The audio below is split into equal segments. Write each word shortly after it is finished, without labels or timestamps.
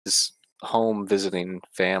his home visiting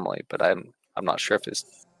family, but I'm not sure if his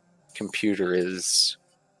computer is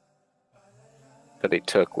that he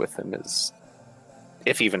took with him is,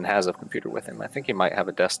 if he even has a computer with him. I think he might have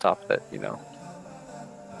a desktop that, you know,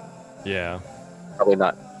 Yeah. probably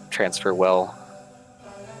not transfer well.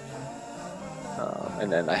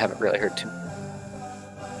 And then I haven't really heard too.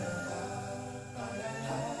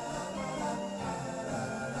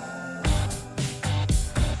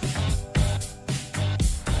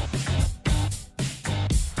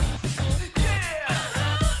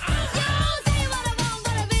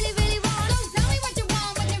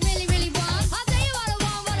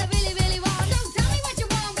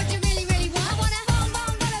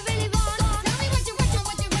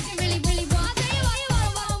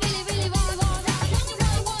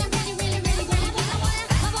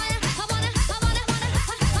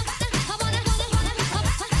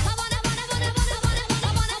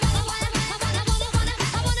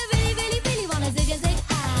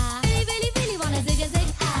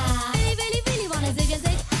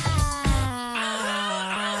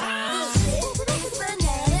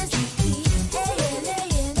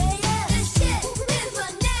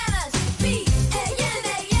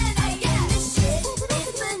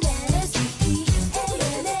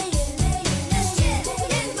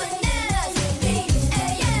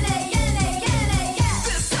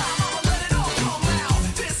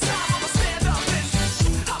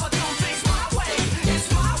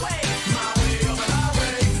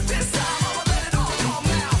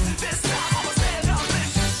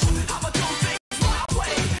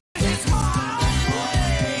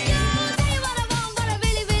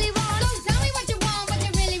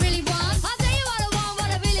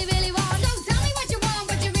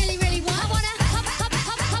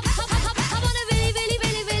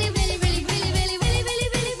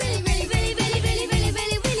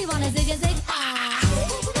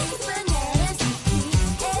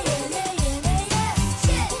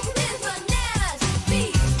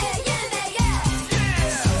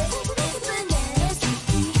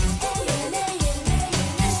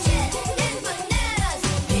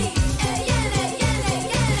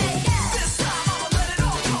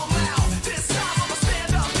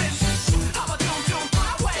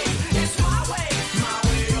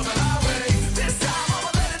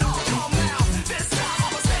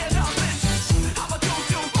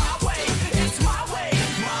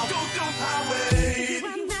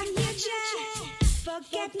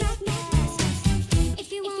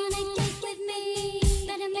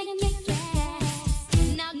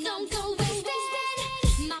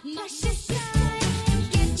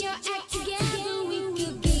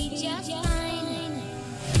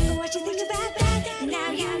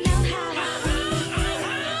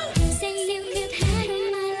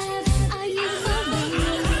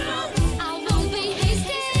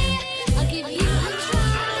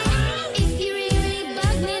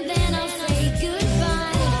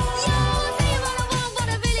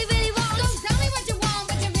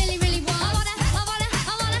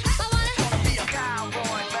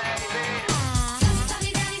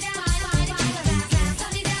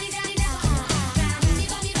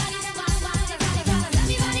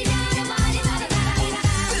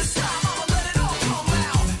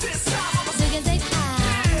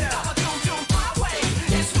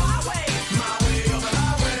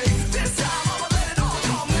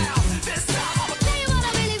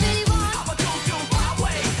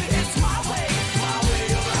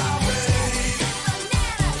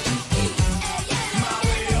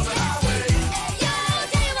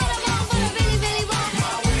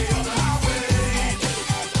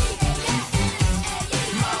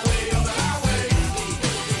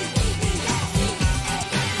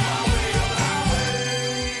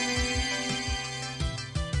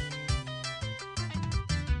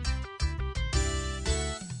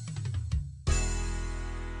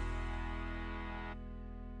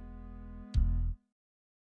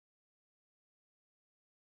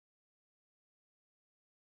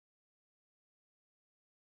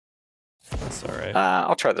 That's all right.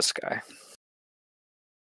 I'll try this guy.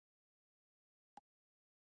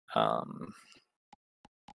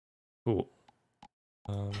 Cool.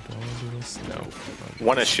 Do I want to do this? No.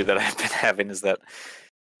 One issue that I've been having is that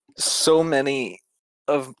so many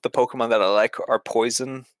of the Pokemon that I like are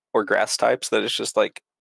poison or grass types that it's just like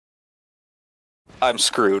I'm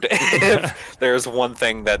screwed if there's one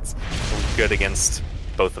thing that's good against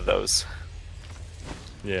both of those.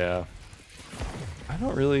 Yeah. I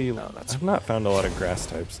don't really... I've not found a lot of grass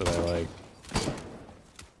types that I like.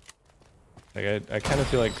 Like, I kind of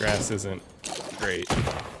feel like grass isn't great.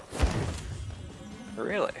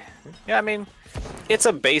 Really? Yeah, I mean, it's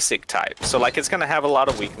a basic type, so like it's gonna have a lot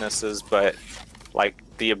of weaknesses, but like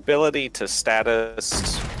the ability to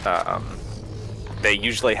status, they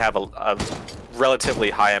usually have a relatively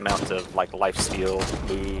high amount of like lifesteal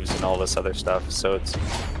moves and all this other stuff. So it's.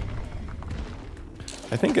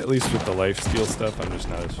 I think at least with the lifesteal stuff, I'm just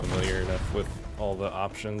not as familiar enough with all the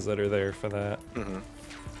options that are there for that. Mm-hmm.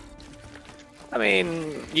 I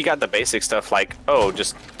mean, you got the basic stuff like, oh,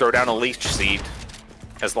 just throw down a leech seed.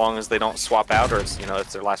 As long as they don't swap out, or it's, you know,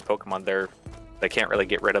 it's their last Pokemon, they can't really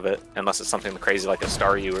get rid of it unless it's something crazy like a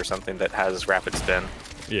Staryu or something that has Rapid Spin.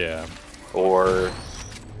 Yeah. Or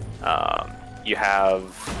you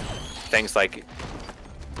have things like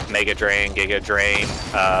Mega Drain, Giga Drain.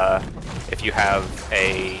 If you have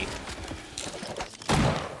a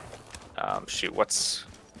shoot, what's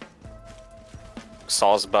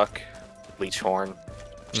Sawsbuck, Leech Horn,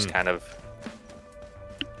 just kind of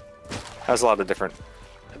has a lot of different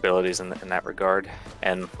abilities in that regard,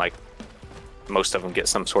 and like most of them get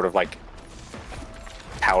some sort of like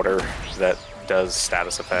powder that does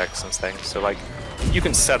status effects and things. So like you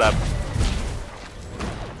can set up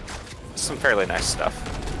some fairly nice stuff.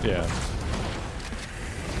 Yeah.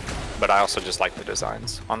 But I also just like the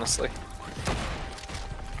designs, honestly.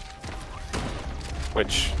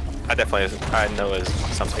 Which I know is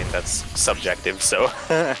something that's subjective, so.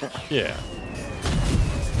 Yeah.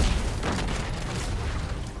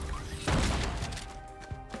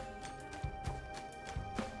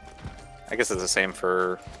 I guess it's the same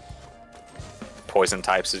for poison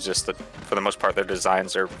types. It's just that for the most part their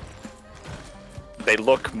designs they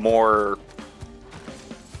look more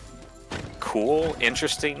cool,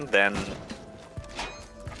 interesting than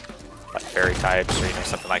like fairy types or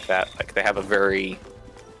something like that. Like they have a very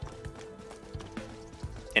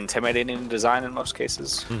intimidating design in most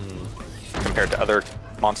cases compared to other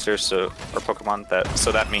monsters or Pokemon.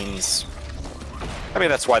 So that means, I mean,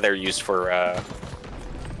 that's why they're used for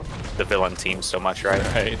the villain team so much, right?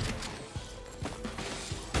 Right.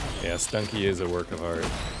 Yeah, Stunky is a work of art.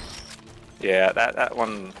 Yeah, that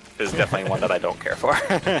one is definitely one that I don't care for.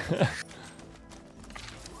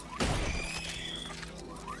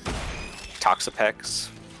 Toxapex,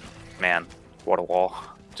 man, what a wall.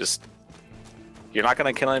 Just, you're not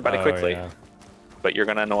going to kill anybody quickly, but you're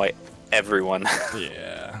going to annoy everyone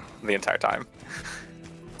Yeah. the entire time.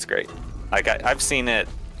 It's great. Like, I've seen it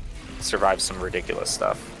survive some ridiculous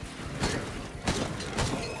stuff.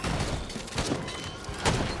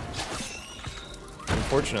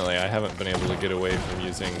 Unfortunately, I haven't been able to get away from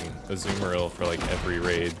using Azumarill for like every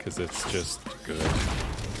raid because it's just good.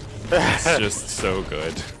 It's just so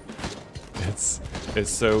good. It's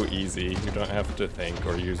so easy. You don't have to think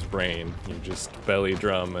or use brain. You just belly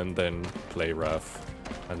drum and then play rough,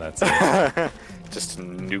 and that's it. Just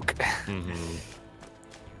nuke.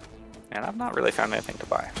 And I've not really found anything to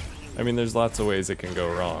buy. I mean, there's lots of ways it can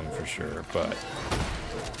go wrong for sure, but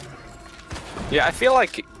yeah, I feel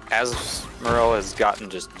like Azumarill has gotten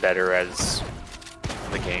just better as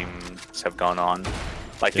the games have gone on.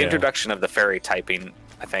 Like the introduction of the fairy typing,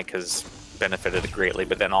 I think, has benefited greatly,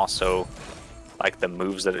 but then also like the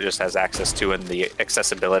moves that it just has access to and the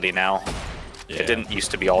accessibility now. It didn't used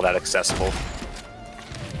to be all that accessible.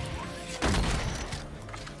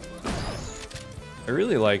 I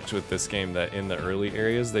really liked with this game that in the early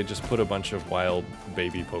areas they just put a bunch of wild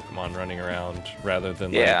baby Pokemon running around rather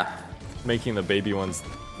than like making the baby ones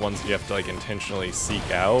you have to like intentionally seek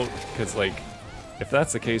out, because like if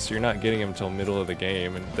that's the case you're not getting them till middle of the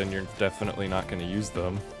game, and then you're definitely not going to use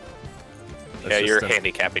them. Yeah, you're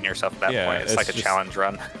handicapping yourself at that point. It's like a challenge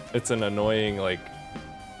run. It's an annoying like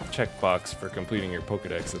checkbox for completing your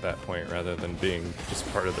Pokedex at that point rather than being just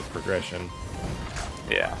part of the progression.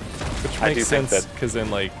 Yeah, which makes sense because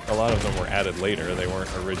then like a lot of them were added later. They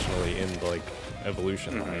weren't originally in like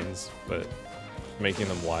evolution lines, but making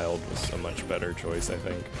them wild was a much better choice, I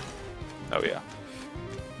think. Oh yeah.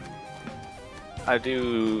 I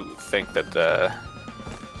do think that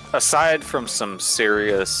aside from some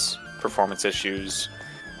serious performance issues,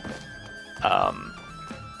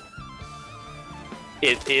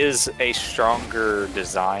 it is a stronger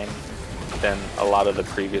design than a lot of the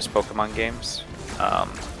previous Pokemon games.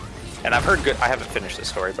 And I've heard I haven't finished the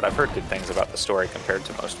story, but I've heard good things about the story compared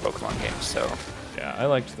to most Pokemon games, so. Yeah, I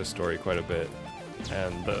liked the story quite a bit.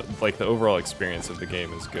 And the overall experience of the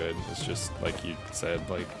game is good. It's just, like you said,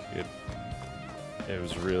 like, it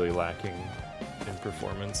was really lacking in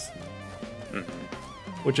performance.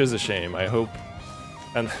 Which is a shame. I hope,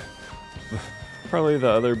 and probably the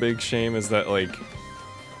other big shame is that like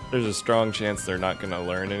there's a strong chance they're not gonna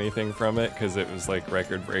learn anything from it because it was like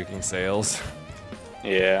record-breaking sales.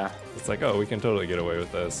 Yeah. It's like, oh, we can totally get away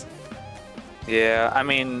with this. Yeah, I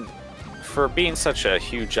mean, for being such a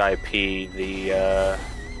huge IP, the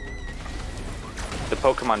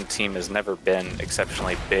Pokemon team has never been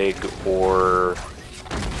exceptionally big or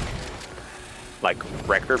like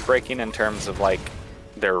record-breaking in terms of like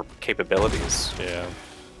their capabilities. Yeah.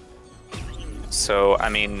 So, I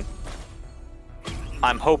mean,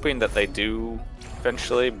 I'm hoping that they do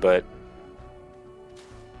eventually, but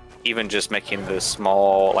even just making the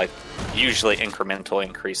small, like, usually incremental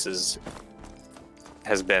increases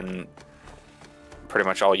has been pretty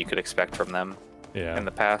much all you could expect from them in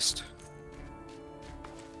the past.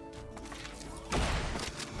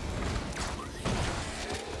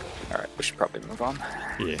 Alright, we should probably move on.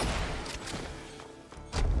 Yeah.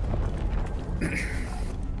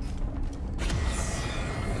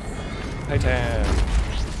 Titan.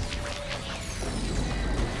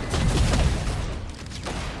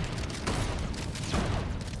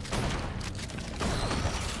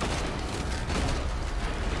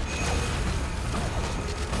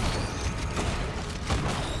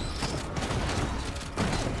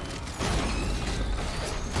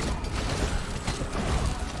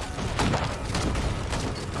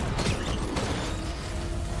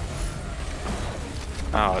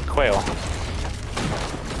 Oh, quail.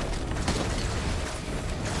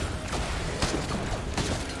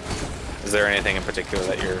 Is there anything in particular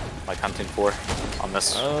that you're like hunting for on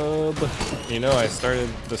this? You know, I started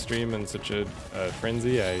the stream in such a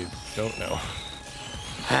frenzy. I don't know.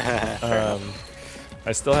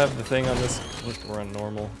 I still have the thing on this. Look, we're on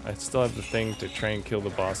normal. I still have the thing to try and kill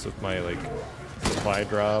the boss with my like supply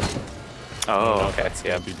drop. Oh, okay. It's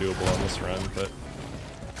gonna be doable on this run, but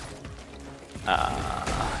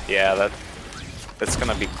yeah, that's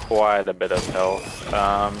gonna be quite a bit of health.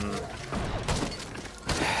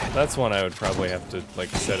 that's one I would probably have to like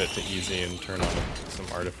set it to easy and turn on some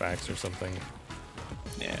artifacts or something.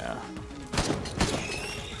 Yeah.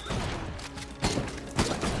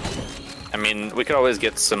 I mean, we could always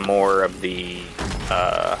get some more of the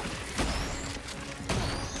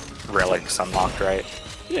relics unlocked, right?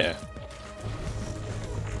 Yeah.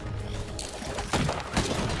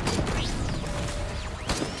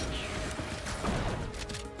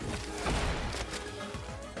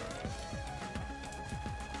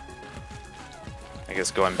 I guess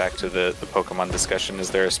going back to the Pokemon discussion,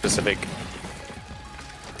 is there a specific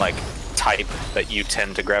like type that you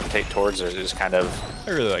tend to gravitate towards, or is it just kind of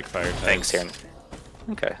I really like fire types. things here?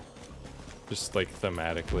 Okay. Just like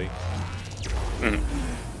thematically. Mm.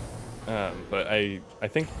 But I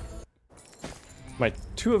think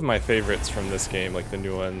two of my favorites from this game, like the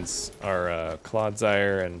new ones, are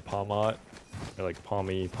Clodsire and Palmot, or like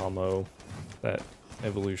Palmy, Palmo, that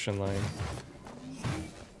evolution line.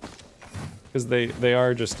 Because they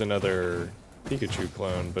are just another Pikachu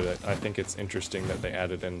clone, but I think it's interesting that they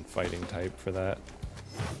added in fighting type for that.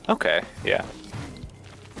 Okay, yeah.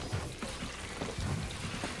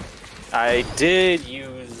 I did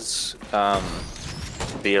use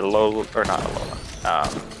the Alola, or not Alola.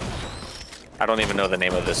 I don't even know the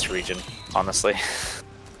name of this region, honestly.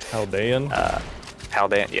 Paldean?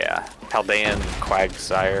 Paldean, yeah. Paldean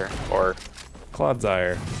Quagsire, or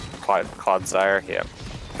Clodsire. Clodsire, yeah.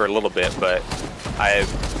 For a little bit, but I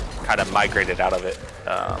kind of migrated out of it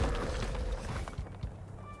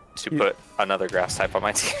to put another grass type on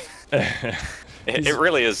my team. It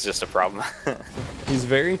really is just a problem. He's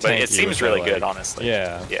very tanky, but it seems really good, like. honestly.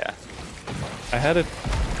 Yeah. Yeah.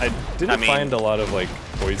 I didn't find a lot of like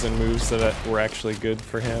poison moves that were actually good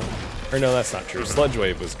for him. Or no, that's not true. Sludge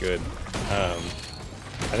Wave was good.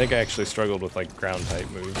 I think I actually struggled with like ground type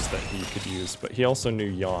moves that he could use, but he also knew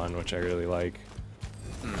Yawn, which I really like.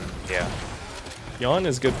 Yeah. Yawn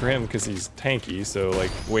is good for him because he's tanky, so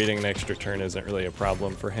like waiting an extra turn isn't really a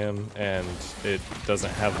problem for him, and it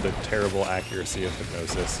doesn't have the terrible accuracy of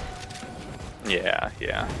Hypnosis. Yeah,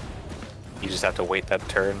 yeah. You just have to wait that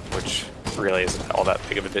turn, which really isn't all that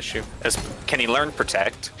big of an issue. Can he learn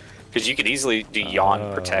Protect? Because you could easily do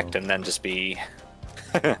Yawn Protect and then just be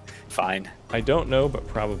fine. I don't know, but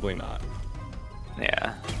probably not.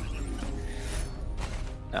 Yeah.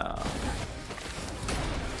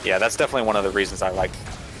 Yeah, that's definitely one of the reasons I like.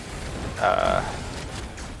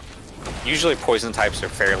 Usually poison types are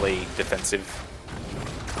fairly defensive.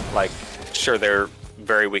 Like, sure, they're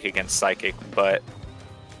very weak against Psychic, but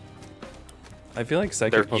I feel like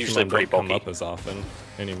Psychic they're usually Pokemon pretty don't come bulky. up as often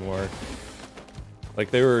anymore. Like,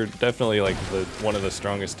 they were definitely like one of the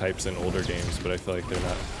strongest types in older games, but I feel like they're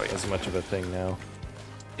not as much of a thing now.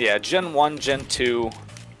 Yeah, Gen 1, Gen 2,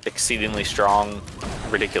 exceedingly strong,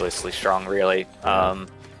 ridiculously strong, really.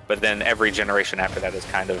 But then every generation after that has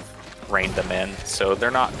kind of reined them in, so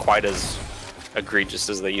they're not quite as egregious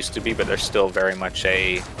as they used to be, but they're still very much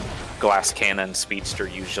a glass cannon speedster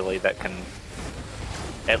usually that can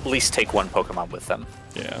at least take one Pokemon with them.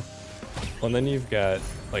 Yeah. Well, and then you've got,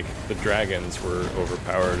 like, the dragons were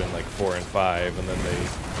overpowered in, like, 4 and 5, and then they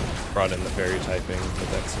brought in the fairy typing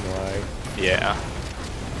with X and Y. Yeah.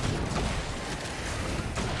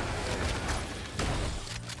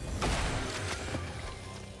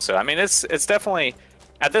 So, I mean, it's definitely...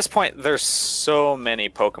 At this point, there's so many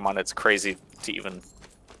Pokemon, it's crazy to even,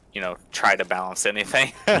 you know, try to balance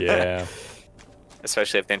anything. Yeah.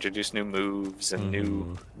 Especially if they introduce new moves and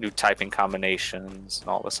new typing combinations and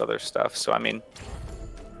all this other stuff. So I mean,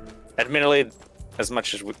 admittedly, as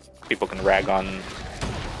much as people can rag on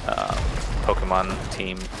Pokemon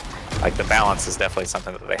Team, like the balance is definitely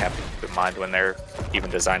something that they have to keep in mind when they're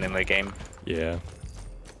even designing the game. Yeah.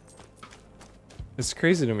 It's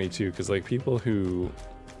crazy to me too, because like people who,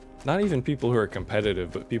 not even people who are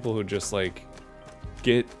competitive, but people who just like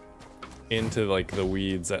get into like the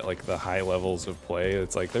weeds at like the high levels of play,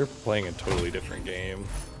 it's like they're playing a totally different game.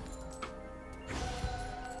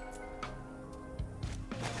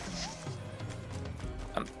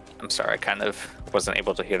 I'm sorry, I kind of wasn't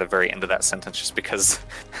able to hear the very end of that sentence just because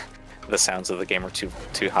the sounds of the game are too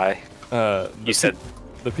high. You said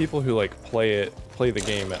the people who like play the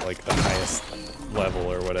game at like the highest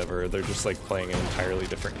level or whatever, they're just like playing an entirely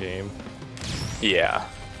different game. Yeah.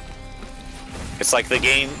 It's like the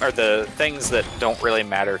game, or the things that don't really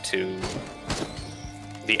matter to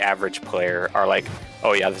the average player are like,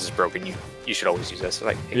 oh yeah, this is broken, you should always use this.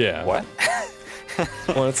 Like, yeah. What?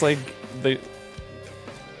 Well, it's like,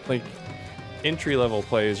 entry level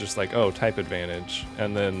play is just like, oh, type advantage.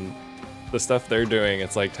 And then the stuff they're doing,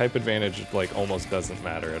 it's like type advantage like almost doesn't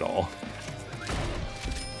matter at all.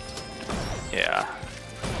 Yeah.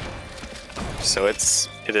 So it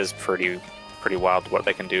is pretty wild what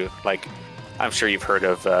they can do. Like, I'm sure you've heard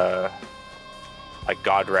of like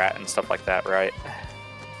Godrat and stuff like that, right?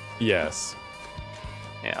 Yes.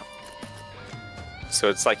 Yeah. So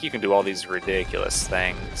it's like you can do all these ridiculous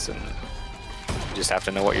things, and you just have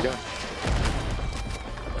to know what you're doing.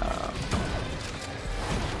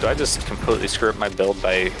 Do I just completely screw up my build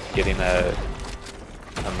by getting a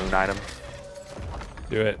moon item?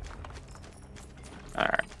 Do it.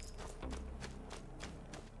 Alright.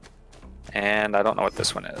 And I don't know what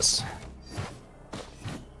this one is.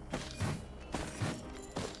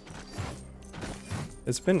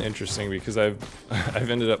 It's been interesting because I've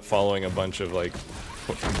ended up following a bunch of like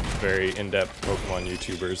very in-depth Pokemon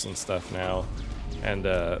YouTubers and stuff now,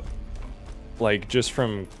 and like just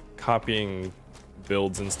from copying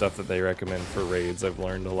builds and stuff that they recommend for raids, I've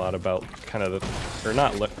learned a lot about kind of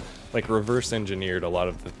like reverse engineered a lot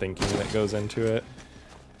of the thinking that goes into it.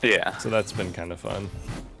 Yeah. So that's been kind of fun.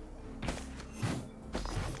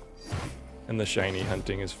 And the shiny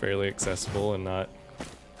hunting is fairly accessible and not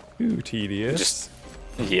too tedious.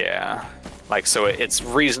 Yeah. Like, so it's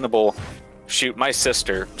reasonable. Shoot, my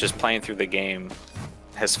sister, just playing through the game,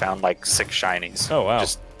 has found like 6 shinies. Oh, wow.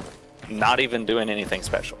 Just not even doing anything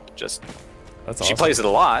special. Just, that's she awesome. plays it a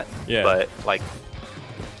lot, yeah. But like,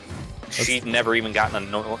 she'd never even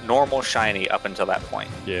gotten a normal shiny up until that point.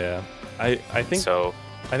 Yeah. I think so.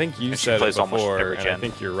 I think you said it before, and gen. I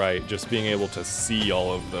think you're right. Just being able to see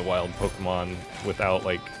all of the wild Pokemon without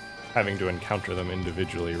like having to encounter them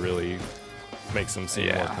individually really makes them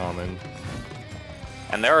seem more common.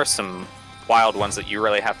 And there are some wild ones that you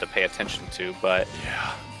really have to pay attention to, but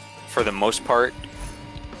for the most part,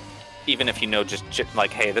 even if you know just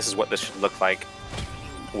like, hey, this is what this should look like,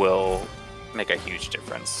 will make a huge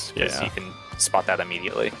difference, because you can spot that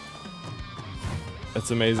immediately.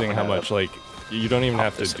 It's amazing how much like you don't even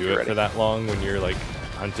have to do it for that long when you're like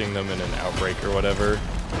hunting them in an outbreak or whatever.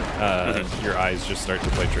 Your eyes just start to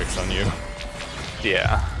play tricks on you.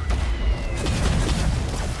 Yeah.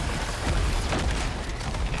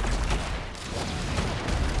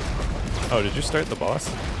 Oh, did you start the boss?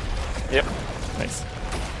 Yep. Nice.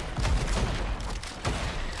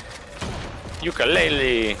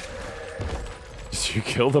 Ukulele! Did you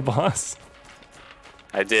kill the boss?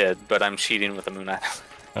 I did, but I'm cheating with the moon item.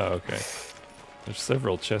 Oh, okay. There's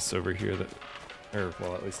several chests over here that, or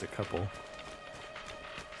well, at least a couple.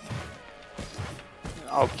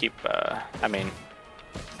 I'll keep, I mean,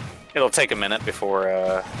 it'll take a minute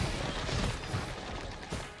before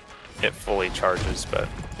it fully charges, but...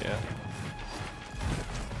 Yeah.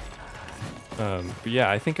 But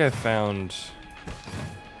yeah, I think I've found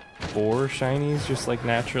 4 shinies just like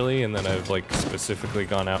naturally, and then I've like specifically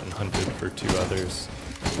gone out and hunted for 2 others.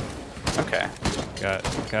 Okay.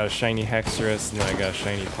 Got a shiny Hexorus, and then I got a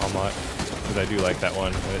shiny Palmot, because I do like that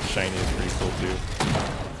one, and its shiny is pretty cool too.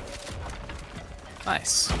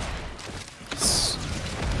 Nice.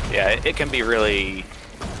 Yeah, it can be really,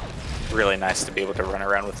 really nice to be able to run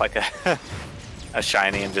around with like a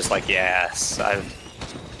shiny and just like, yes,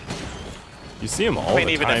 You see them all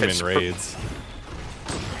the time in raids.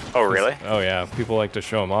 Oh, really? Oh yeah, people like to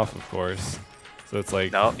show them off, of course. So it's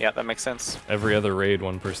like... No, yeah, that makes sense. Every other raid,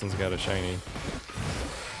 one person's got a shiny.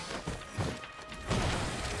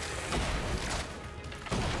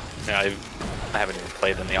 Yeah, I haven't even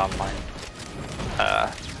played in the online.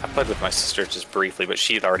 I played with my sister just briefly, but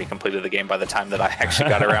she had already completed the game by the time that I actually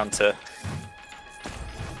got around to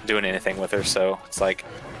doing anything with her, so it's like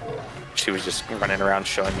she was just running around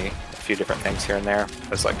showing me a few different things here and there. I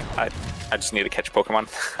was like, I just need to catch Pokemon.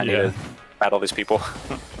 I need to battle these people.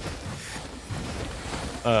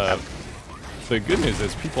 The good news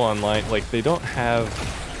is people online, like, they don't have,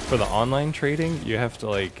 for the online trading, you have to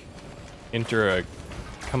like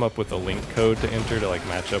come up with a link code to enter to like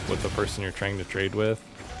match up with the person you're trying to trade with.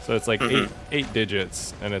 So it's like eight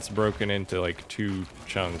digits, and it's broken into like 2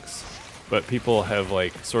 chunks. But people have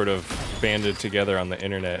like sort of banded together on the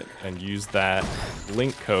internet and used that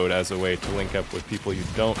link code as a way to link up with people you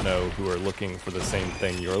don't know who are looking for the same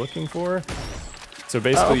thing you're looking for. So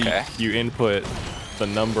basically, you input the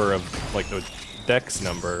number of, like, the dex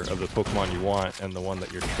number of the Pokemon you want and the one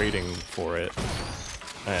that you're trading for it,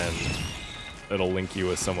 and it'll link you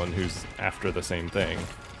with someone who's after the same thing.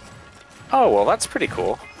 Oh, well, that's pretty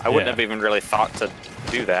cool. I wouldn't have even really thought to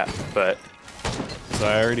do that, but... So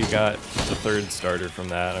I already got the 3rd starter from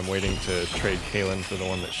that. I'm waiting to trade Kaylin for the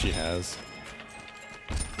one that she has.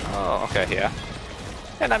 Oh, okay, yeah.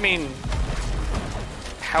 And I mean,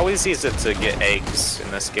 how easy is it to get eggs in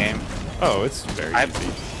this game? Oh, it's very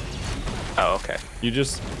easy. Oh, okay. You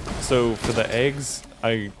just... So for the eggs,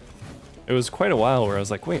 it was quite a while where I was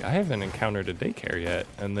like, wait, I haven't encountered a daycare yet.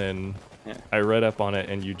 And then I read up on it,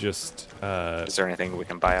 and you just... is there anything we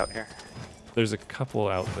can buy out here? There's a couple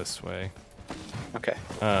out this way. Okay.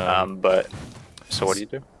 But... So what do you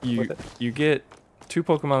do with it? You get 2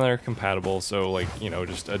 Pokemon that are compatible, so like, you know,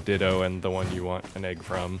 just a Ditto and the one you want an egg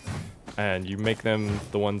from. And you make them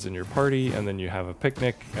the ones in your party, and then you have a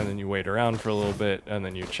picnic, and then you wait around for a little bit, and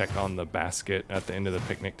then you check on the basket at the end of the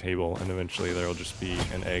picnic table, and eventually there'll just be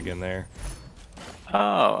an egg in there.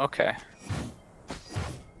 Oh, okay.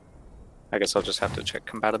 I guess I'll just have to check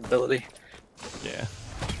compatibility. Yeah.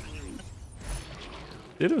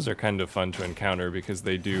 Dittos are kind of fun to encounter because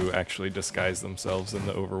they do actually disguise themselves in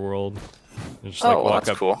the overworld. You just like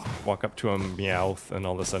walk up to a Meowth, and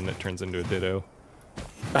all of a sudden it turns into a Ditto.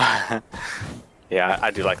 Yeah,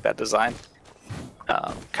 I do like that design.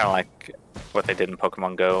 Kind of like what they did in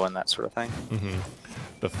Pokemon Go and that sort of thing.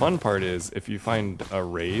 The fun part is, if you find a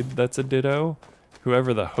raid that's a Ditto,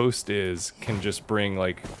 whoever the host is can just bring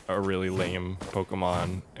like a really lame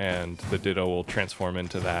Pokemon, and the Ditto will transform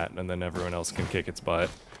into that, and then everyone else can kick its butt.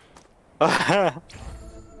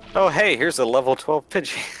 Oh, hey, here's a level 12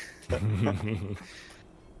 Pidgey.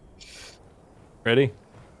 Ready?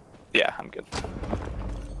 Yeah, I'm good.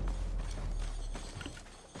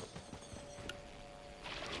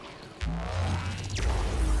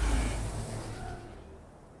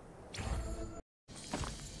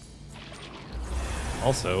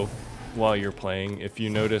 Also, while you're playing, if you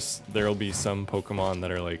notice, there'll be some Pokemon that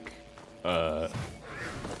are like,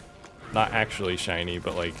 not actually shiny,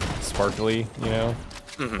 but like sparkly, you know?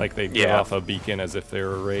 Like they give off a beacon as if they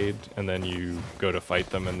were a raid, and then you go to fight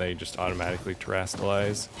them and they just automatically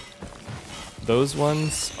terastallize. Those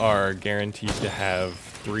ones are guaranteed to have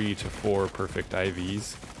 3 to 4 perfect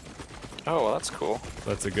IVs. Oh, well, that's cool.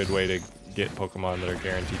 That's a good way to get Pokemon that are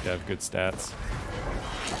guaranteed to have good stats.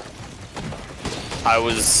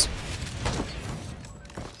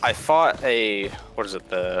 I fought a, what is it,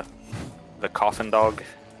 the coffin dog,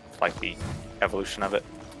 like the evolution of it.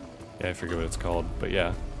 Yeah, I forget what it's called, but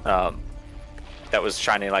yeah. That was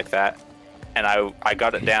shiny like that, and I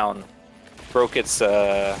got it down, broke its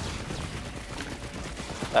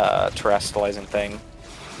terastallizing thing,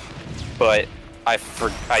 but I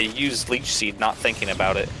used Leech Seed not thinking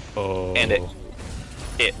about it, and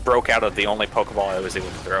it broke out of the only Pokeball I was able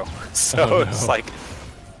to throw. So it's like,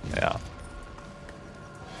 yeah.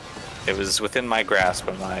 It was within my grasp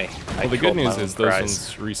when well, the good news is those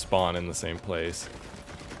ones respawn in the same place.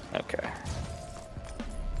 Okay.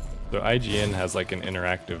 So IGN has like an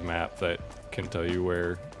interactive map that can tell you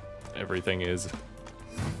where everything is,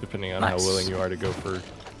 depending on how willing you are to go for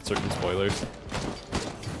certain spoilers.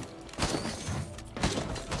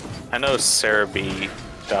 I know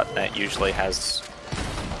Cerebi.net usually has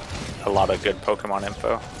a lot of good Pokemon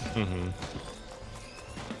info.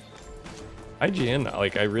 IGN,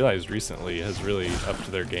 like I realized recently, has really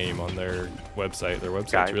upped their game on their website. Their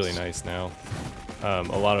website's Guides. really nice now. A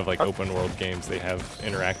lot of like open world games, they have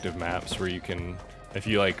interactive maps where you can, if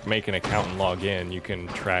you like make an account and log in, you can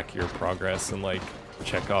track your progress and like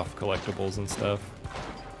check off collectibles and stuff.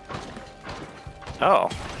 Oh,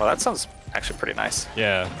 well, that sounds actually pretty nice.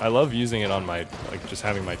 Yeah, I love using it on my, like just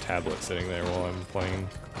having my tablet sitting there while I'm playing.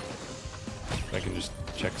 I can just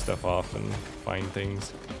check stuff off and find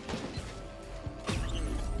things.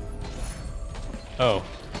 Oh,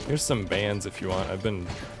 here's some bands if you want. I've been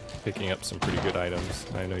picking up some pretty good items.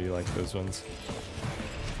 I know you like those ones.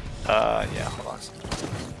 Yeah, hold on.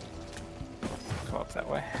 Come up that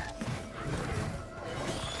way.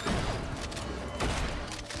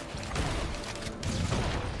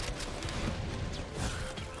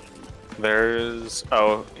 There's,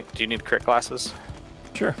 oh, do you need crit glasses?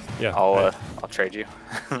 Sure. Yeah. I'll trade you.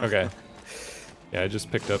 Okay. Yeah, I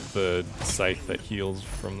just picked up the scythe that heals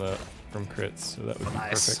from crits, so that would be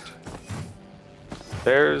Nice. perfect.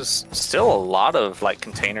 There's still a lot of like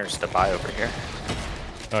containers to buy over here.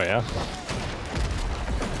 Oh yeah.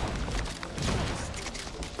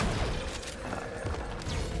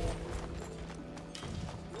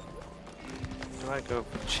 Do I go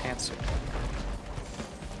Chancer?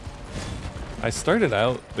 I started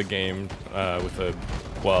out the game with a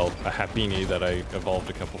Happini that I evolved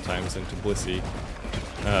a couple times into Blissey.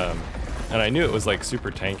 And I knew it was like super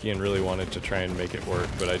tanky and really wanted to try and make it work,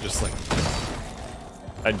 but I just like,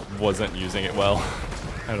 I wasn't using it well.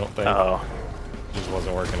 I don't think. Oh. It just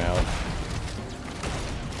wasn't working out.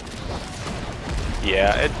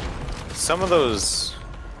 Yeah, some of those,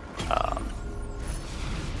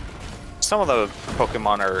 some of the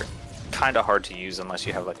Pokemon are kind of hard to use unless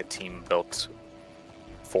you have like a team built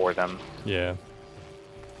for them. Yeah.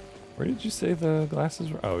 Where did you say the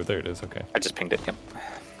glasses were? Oh, there it is. Okay. I just pinged it. Yep.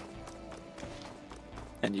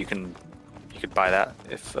 And you could buy that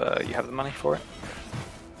if you have the money for it.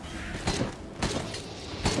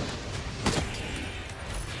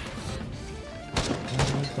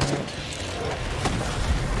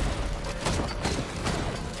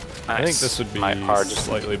 Nice. I think this would be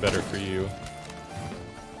slightly better for you.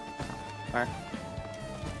 Alright.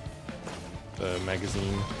 The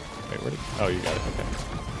magazine. Wait, where did? Oh, you got it. Okay.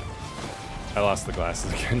 I lost the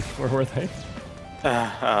glasses again. Where were they?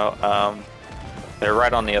 They're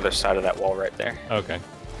right on the other side of that wall right there. Okay.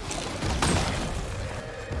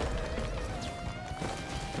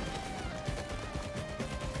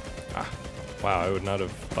 Ah, wow, I would not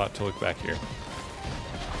have thought to look back here.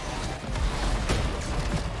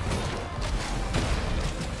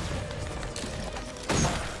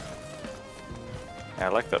 Yeah, I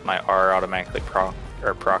like that my R automatically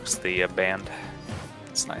procs the band.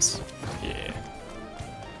 It's nice. Yeah.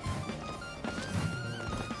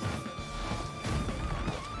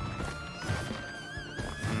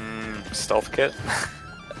 Stealth kit.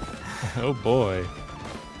 Oh boy.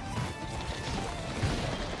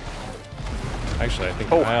 Actually, I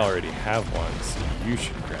think Oh. I already have one, so you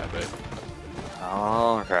should grab it.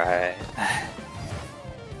 All right.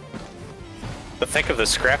 But think of the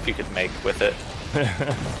scrap you could make with it.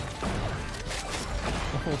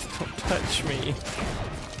 Oh, don't touch me.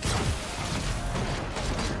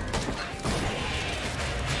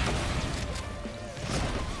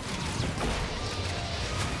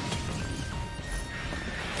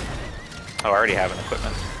 Oh, I already have an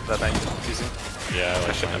equipment that I'm using. Yeah, I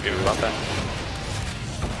like shouldn't have mine given too. about that.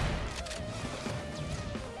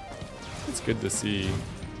 It's good to see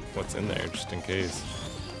what's in there, just in case.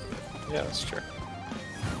 Yeah, that's true.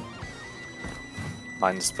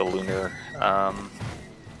 Mine's the lunar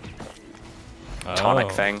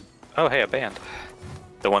tonic thing. Oh, hey, a band.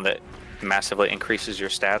 The one that massively increases your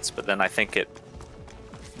stats, but then I think it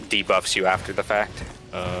debuffs you after the fact.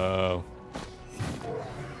 Oh.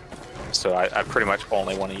 So I pretty much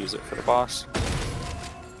only want to use it for the boss.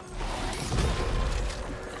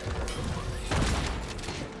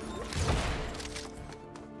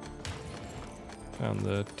 Found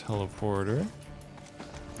the teleporter.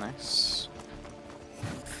 Nice.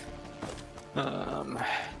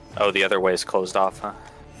 Oh, the other way is closed off, huh?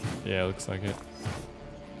 Yeah, looks like it.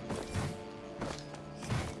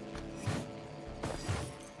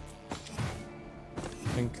 I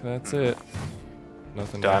think that's it.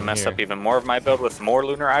 Nothing Do I down mess here. up even more of my build with more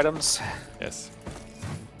lunar items? Yes.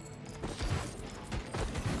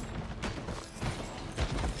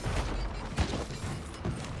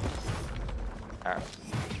 Alright.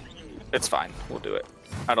 It's fine. We'll do it.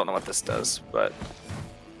 I don't know what this does, but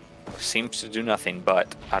seems to do nothing,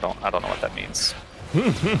 but I don't know what that means.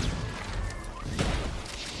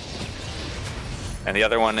 And the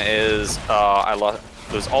other one is I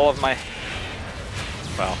lose all of my,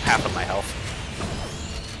 well, half of my health,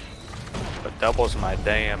 but doubles my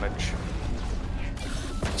damage.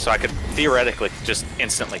 So I could theoretically just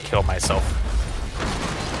instantly kill myself.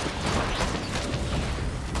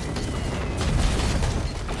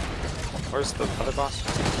 Where's the other boss?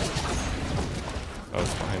 Oh,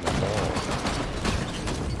 it's behind the wall.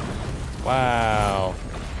 Wow.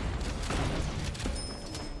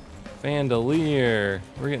 Vandalier.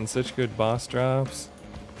 We're getting such good boss drops.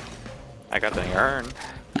 I got the urn.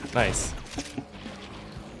 Nice.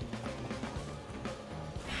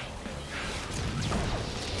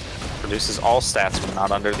 Reduces all stats when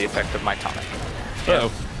not under the effect of my tonic. Uh-oh.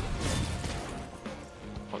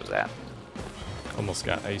 What was that? Almost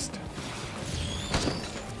got iced.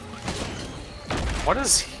 What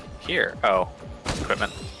is here? Oh,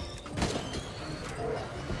 equipment.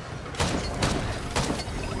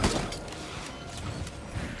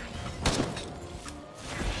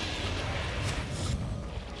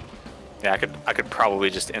 Yeah, I could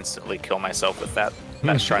probably just instantly kill myself with that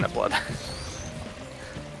Shrine of Blood.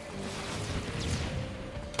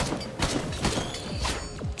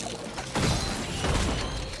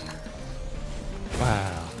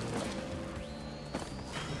 Wow.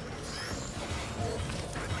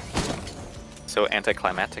 So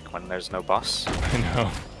anticlimactic when there's no boss. I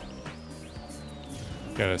know.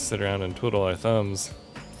 Gotta sit around and twiddle our thumbs.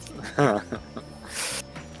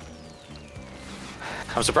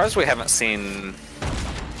 I'm surprised we haven't seen.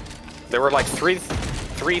 There were like three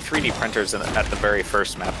 3D printers at the very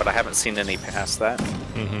first map, but I haven't seen any past that.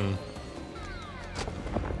 Mm-hmm.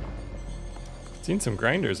 Seen some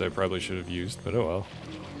grinders I probably should have used, but oh well.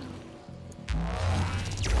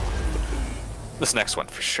 This next one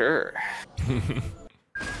for sure.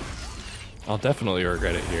 I'll definitely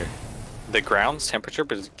regret it here. The ground's temperature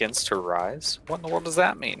begins to rise? What in the world does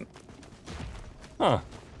that mean? Huh.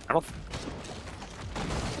 I don't.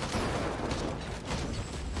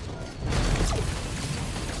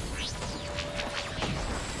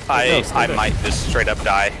 I might just straight up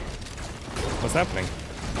die. What's happening?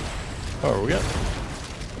 Oh, are we up?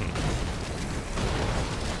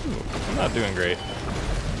 Ooh, I'm not doing great.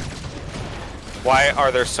 Why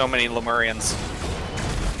are there so many Lemurians?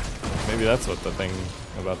 Maybe that's what the thing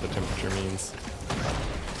about the temperature means.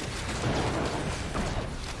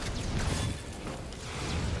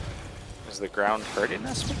 Is the ground hurting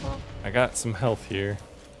us? I got some health here.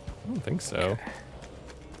 I don't think so. Okay.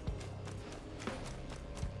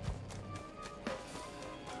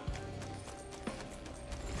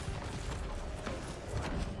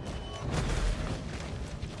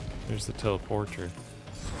 There's the teleporter.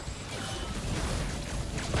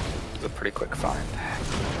 It's a pretty quick find.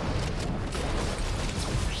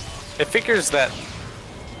 It figures that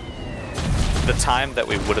the time that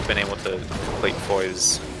we would have been able to complete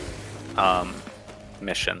Foy's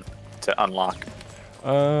mission to unlock.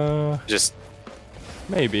 Just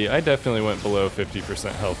Maybe. I definitely went below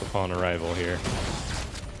 50% health upon arrival here.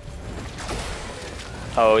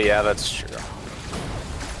 oh yeah, that's true.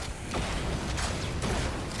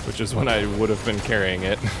 Which is when I would have been carrying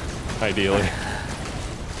it, ideally.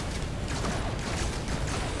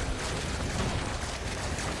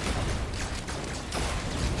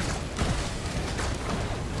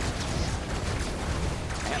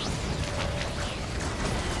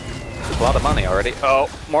 A lot of money already. Oh,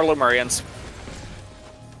 more Lemurians.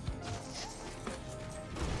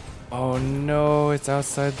 Oh no, it's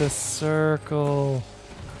outside the circle.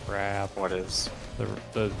 Crap. What is?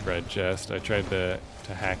 The red chest. I tried to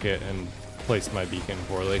hack it and placed my beacon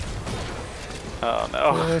poorly. Oh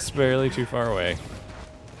no. Just barely too far away.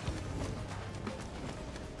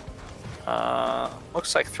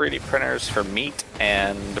 Looks like 3D printers for meat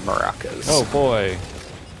and maracas. Oh boy.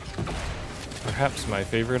 Perhaps my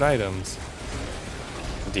favorite items.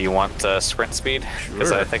 Do you want sprint speed? Because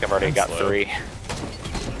Sure. I think I've already I'm got slow. 3.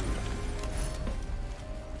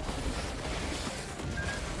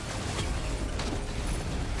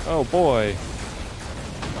 Oh boy.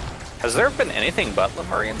 Has there been anything but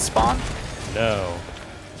Lemurian spawn? No.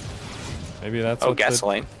 Maybe that's Oh, what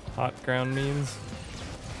gasoline. the hot ground means?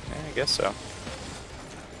 Yeah, I guess so.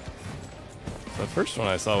 The first one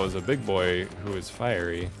I saw was a big boy who was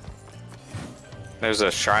fiery. There's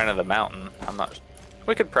a Shrine of the Mountain. I'm not.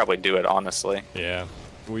 We could probably do it, honestly. Yeah.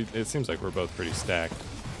 It seems like we're both pretty stacked.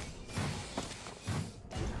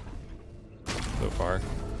 So far.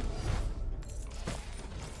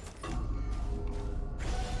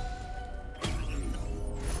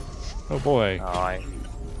 Oh boy. Oh,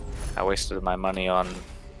 I wasted my money on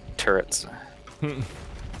turrets.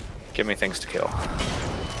 Give me things to kill.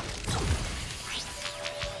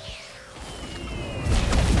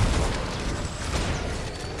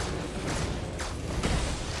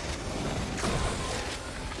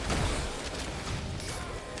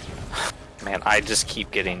 Man, I just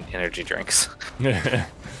keep getting energy drinks. Yeah,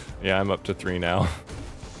 I'm up to 3 now.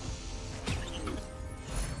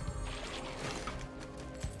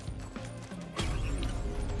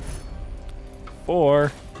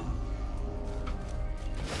 Four.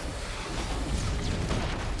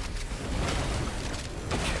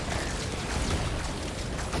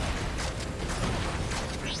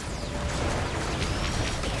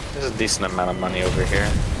 There's a decent amount of money over here.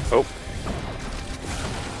 Oh.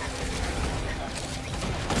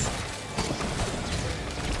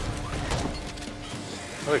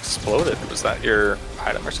 Oh, exploded. Was that your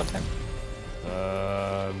item or something?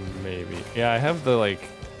 Maybe. Yeah, I have the, like,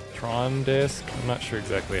 Tron disc. I'm not sure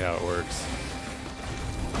exactly how it works.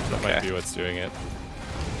 That might be what's doing it.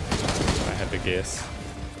 I had to guess.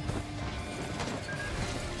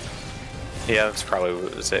 Yeah, that's probably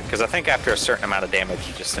what was it. Because I think after a certain amount of damage,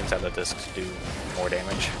 it just sends out a disc to do more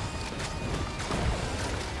damage.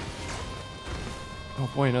 Oh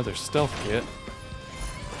boy, another stealth kit.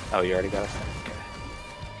 Oh, you already got it? Okay.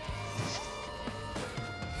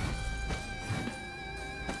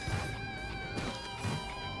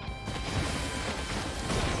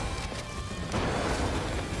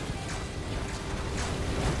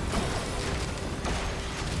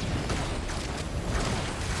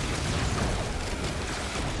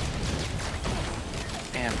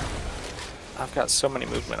 Man, I've got so many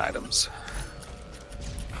movement items.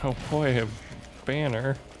 Oh boy, a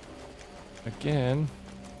banner. Again.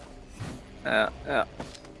 Yeah.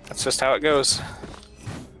 That's just how it goes.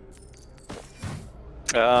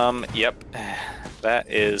 Yep. That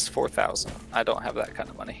is 4,000. I don't have that kind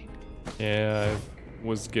of money. Yeah, I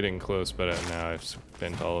was getting close, but now I've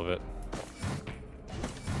spent all of it.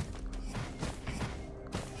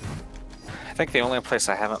 I think the only place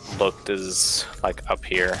I haven't looked is like up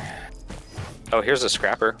here. Oh, here's a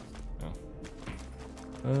scrapper.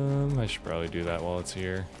 I should probably do that while it's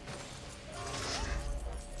here.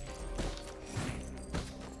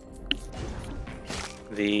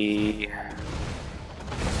 The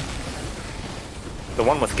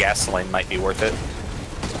one with gasoline might be worth it.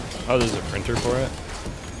 Oh, there's a printer for it?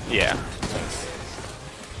 Yeah. Nice.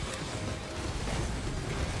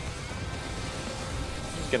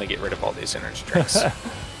 I'm gonna get rid of all these energy drinks.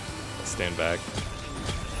 Stand back.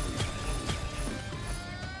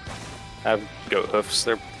 I have goat hoofs,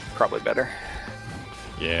 they're probably better.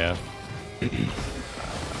 Yeah.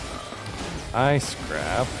 Eye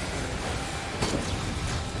scrap.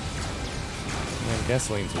 Man,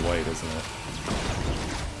 gasoline's white, isn't it?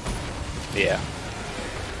 Yeah.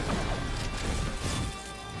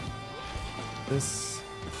 This...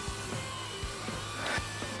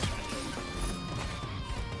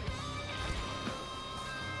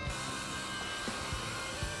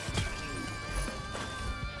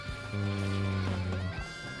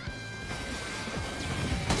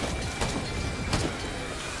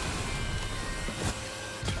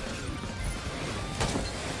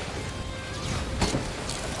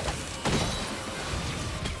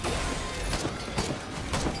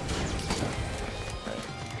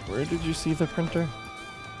 Where did you see the printer?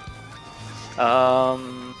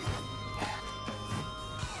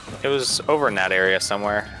 It was over in that area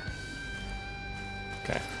somewhere.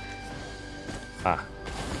 Okay. Ah.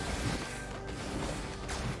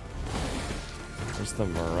 Where's the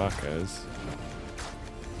maracas?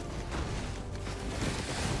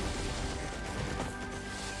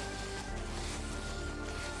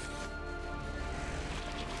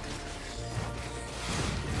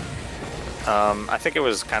 I think it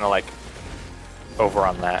was kind of like over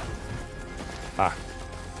on that. Ah.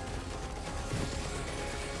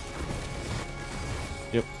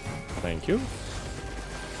 Yep. Thank you.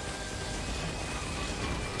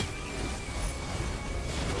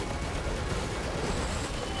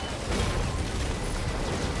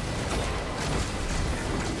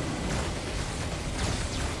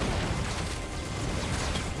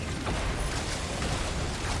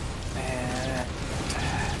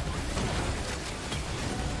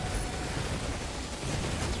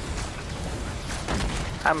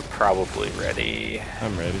 I'm probably ready.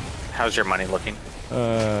 I'm ready. How's your money looking?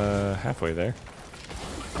 Halfway there.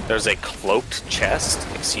 There's a cloaked chest?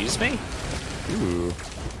 Excuse me? Ooh.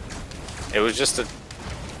 It was just a...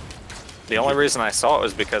 The only reason I saw it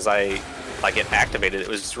was because it activated. It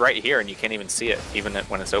was right here and you can't even see it, even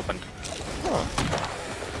when it's opened. Huh.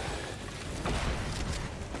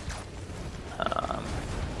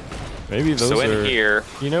 Maybe those so are... in here...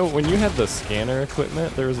 You know, when you had the scanner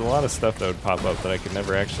equipment, there was a lot of stuff that would pop up that I could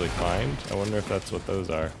never actually find. I wonder if that's what those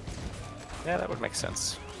are. Yeah, that would make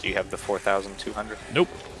sense. Do you have the 4,200? Nope.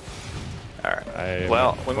 Alright. I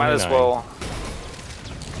Well, we might as well...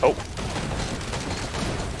 Oh.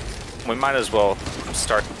 We might as well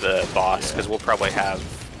start the boss, because we'll probably have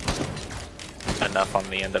enough on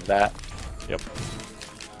the end of that. Yep.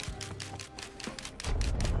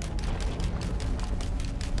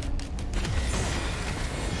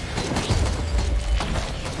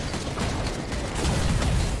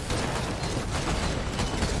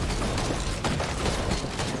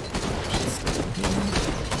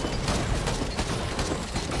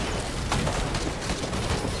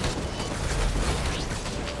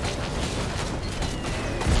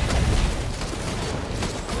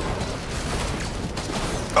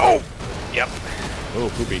 Oh! Yep. Oh,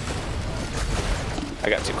 poopy. I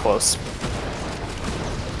got too close.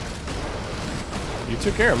 You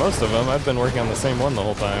took care of most of them. I've been working on the same one the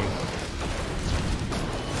whole time.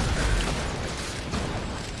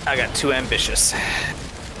 I got too ambitious.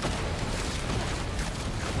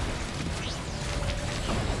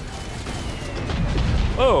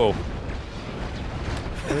 Oh!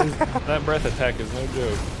 That breath attack is no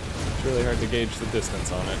joke. It's really hard to gauge the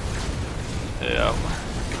distance on it. Yep.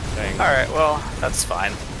 Dang. Alright, well, that's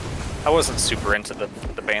fine. I wasn't super into the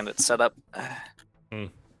bandit setup.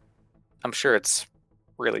 I'm sure it's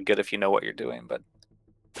really good if you know what you're doing, but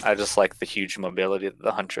I just like the huge mobility that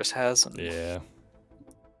the Huntress has. And, Yeah.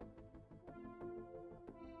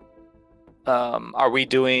 are we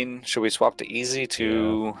doing... Should we swap to easy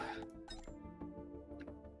to...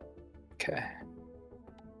 Okay.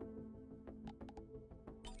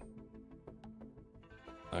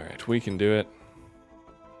 Alright, we can do it.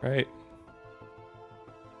 Right?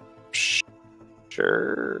 Sure.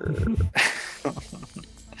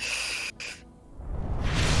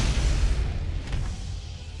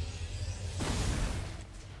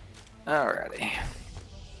 Alrighty.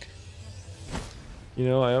 You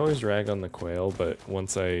know, I always rag on the quail, but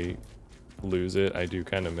once I lose it, I do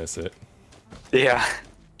kind of miss it. Yeah.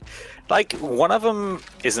 Like, one of them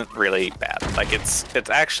isn't really bad. Like, it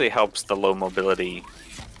actually helps the low mobility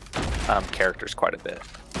characters quite a bit.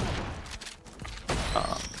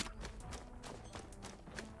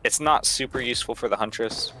 It's not super useful for the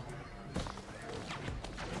Huntress.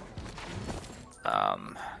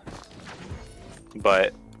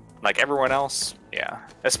 But, like everyone else, yeah.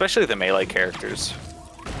 Especially the melee characters.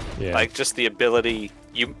 Yeah. Like, just the ability...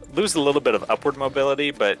 You lose a little bit of upward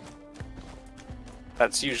mobility, but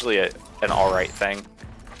that's usually an alright thing,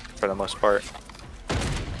 for the most part.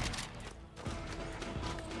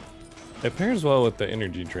 It pairs well with the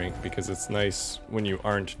energy drink because it's nice when you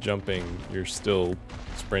aren't jumping, you're still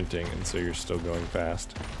sprinting, and so you're still going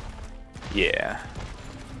fast. Yeah.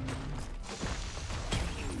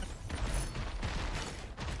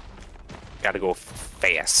 Gotta go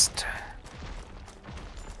fast.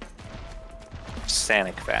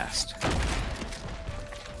 Sanic fast.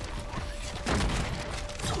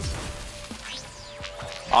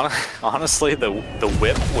 Honestly, the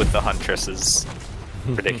whip with the Huntress is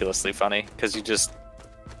ridiculously funny, because you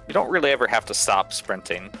don't really ever have to stop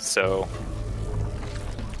sprinting, so...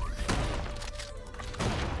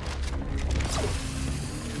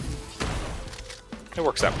 It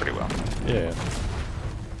works out pretty well. Yeah.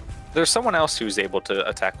 There's someone else who's able to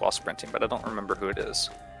attack while sprinting, but I don't remember who it is.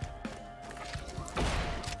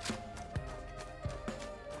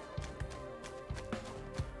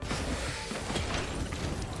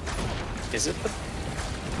 Is it the...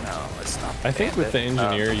 No, it's not the I think with the bandit.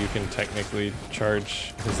 engineer, you can technically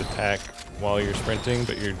charge his attack while you're sprinting,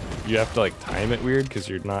 but you have to like time it weird because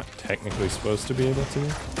you're not technically supposed to be able to.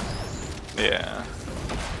 Yeah.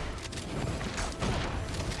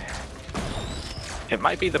 It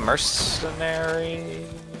might be the mercenary.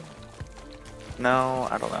 No,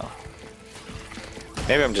 I don't know.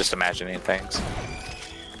 Maybe I'm just imagining things.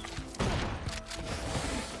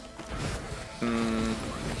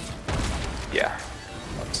 Yeah.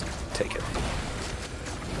 Let's take it.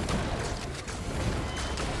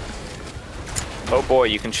 Oh boy,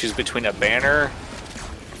 you can choose between a banner,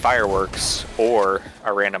 fireworks, or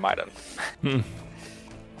a random item. Hey,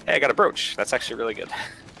 I got a brooch. That's actually really good.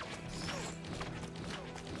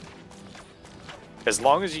 As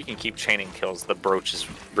long as you can keep chaining kills, the brooch is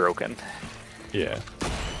broken. Yeah.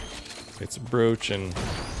 It's a brooch and...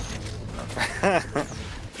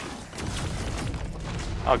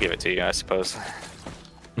 I'll give it to you, I suppose.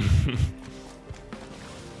 I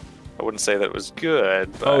wouldn't say that it was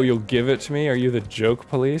good, but... Oh, you'll give it to me? Are you the joke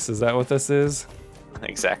police? Is that what this is?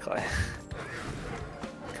 Exactly.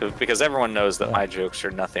 Because everyone knows that my jokes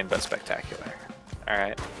are nothing but spectacular.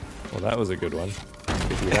 Alright. Well, that was a good one.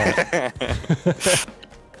 Give you that.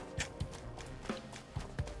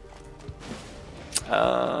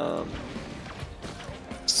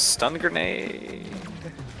 Stun grenade.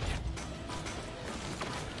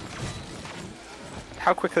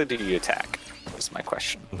 How quickly do you attack? Is my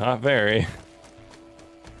question. Not very.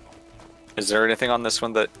 Is there anything on this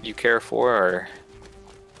one that you care for, or?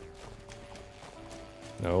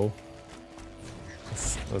 No.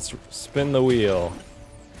 Let's spin the wheel.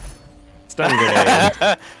 Stun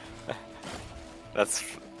grenade. That's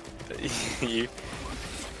you.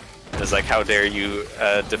 It's like, how dare you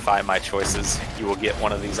defy my choices? You will get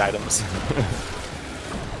one of these items.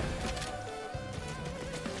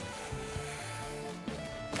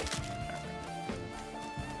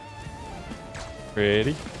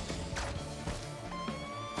 Ready?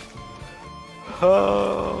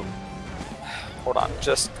 Hold on,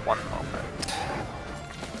 just one moment.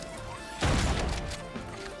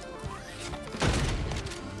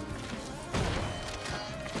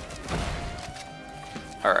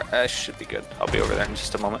 Alright, I should be good. I'll be over there in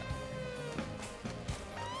just a moment.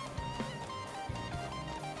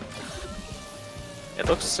 It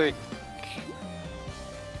looks like...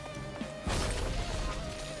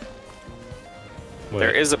 Wait.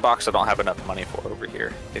 There is a box I don't have enough money for over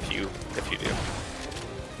here, if you do.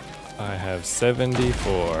 I have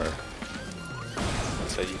 74.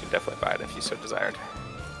 So you can definitely buy it if you so desired.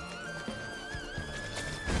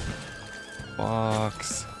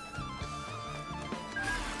 Box.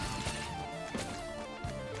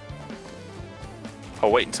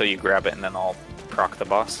 I'll wait until you grab it and then I'll proc the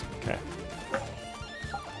boss. Okay.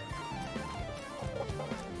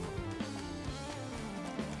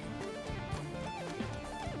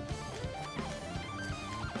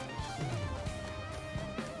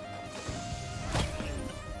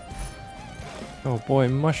 Oh boy,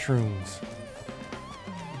 mushrooms.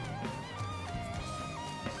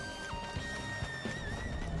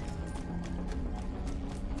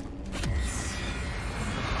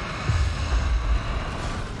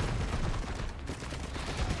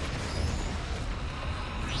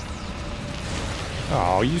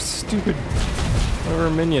 Oh, you stupid... Whatever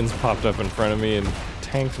minions popped up in front of me and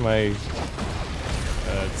tanked my...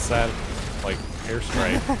 sad, like,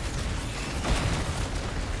 airstrike.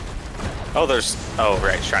 Oh, there's... Oh,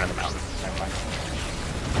 right, Shrine of the Mountain. Never mind.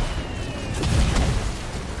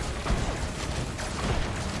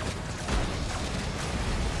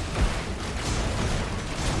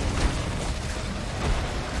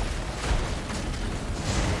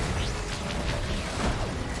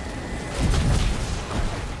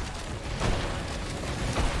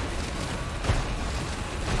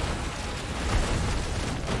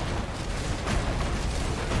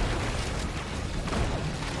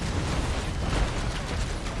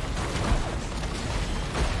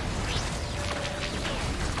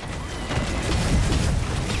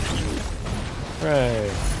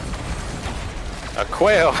 Right. A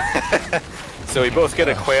quail! So we both get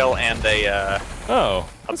a quail and a Oh,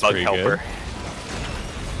 bug that's pretty helper. good.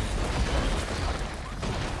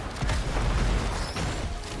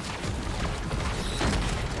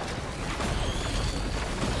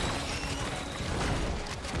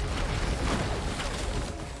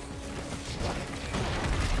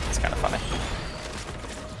 It's kind of funny.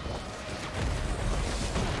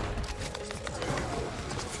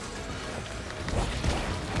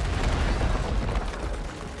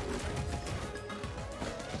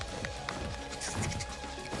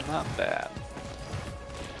 Not bad.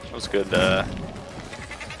 That was good,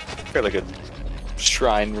 fairly good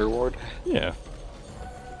shrine reward. Yeah.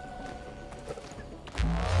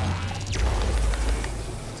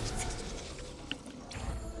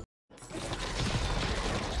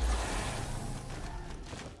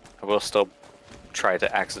 I will still try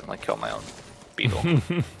to accidentally kill my own beetle.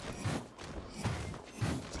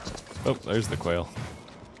 Oh, there's the quail.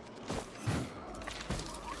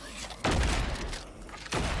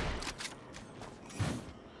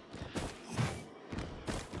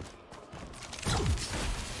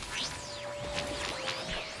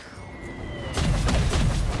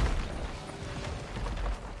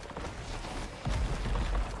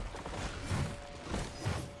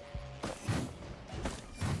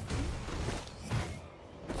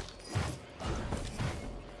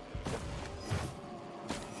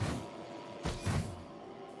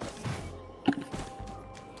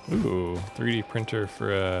 Ooh, 3D printer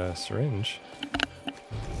for a syringe.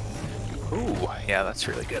 Ooh, yeah, that's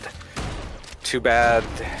really good. Too bad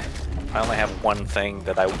I only have one thing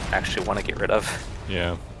that I actually want to get rid of.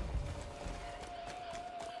 Yeah.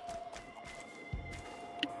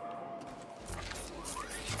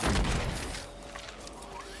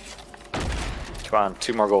 Come on,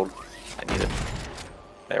 2 more gold. I need it.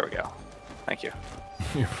 There we go. Thank you.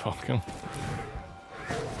 You're welcome.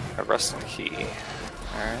 A rusted key.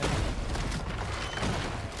 Alright.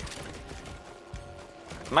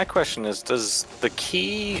 My question is, does the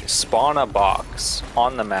key spawn a box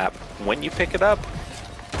on the map when you pick it up?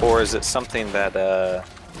 Or is it something that,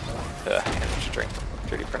 energy drink,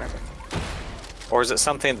 3D printer? Or is it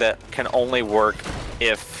something that can only work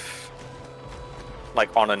if,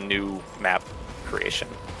 like, on a new map creation?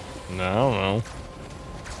 No, I don't know.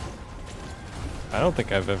 I don't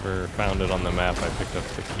think I've ever found it on the map I picked up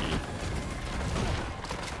the key.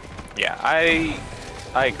 Yeah, I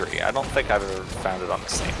agree. I don't think I've ever found it on the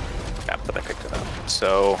same map that I picked it up.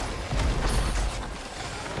 So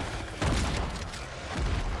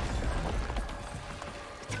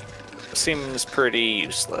seems pretty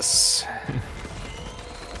useless.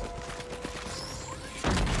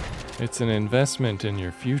 It's an investment in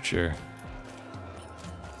your future.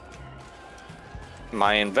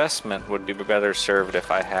 My investment would be better served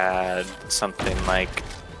if I had something like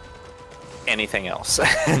anything else.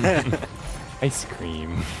 Ice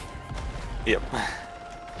cream. Yep.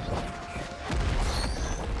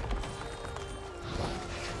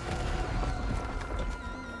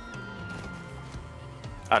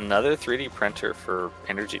 Another 3D printer for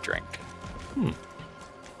energy drink.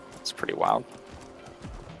 It's pretty wild.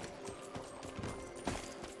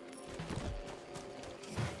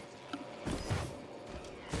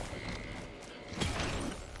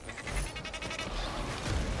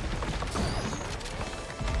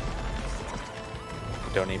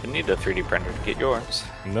 Don't even need a 3D printer to get yours.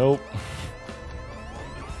 Nope.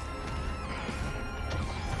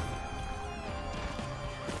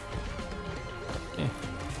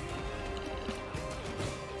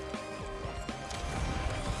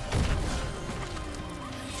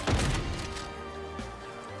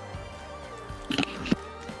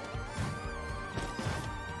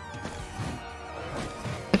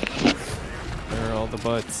 Where are all the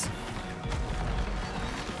butts?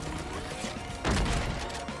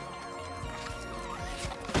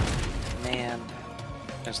 Man,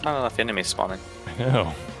 there's not enough enemies spawning. I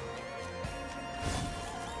know.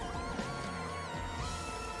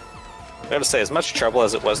 I gotta say, as much trouble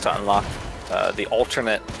as it was to unlock the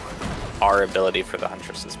alternate R ability for the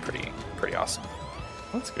Huntress is pretty awesome.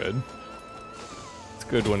 That's good. It's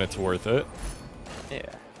good when it's worth it.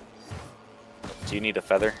 Yeah. Do you need a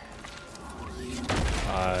feather?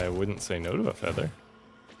 I wouldn't say no to a feather.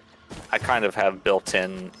 I kind of have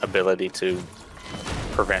built-in ability to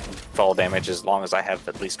prevent fall damage as long as I have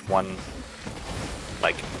at least one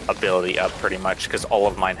like ability up, pretty much, because all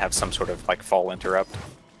of mine have some sort of like fall interrupt.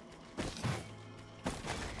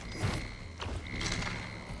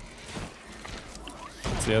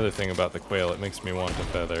 That's the other thing about the quail, it makes me want a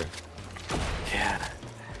feather. Yeah.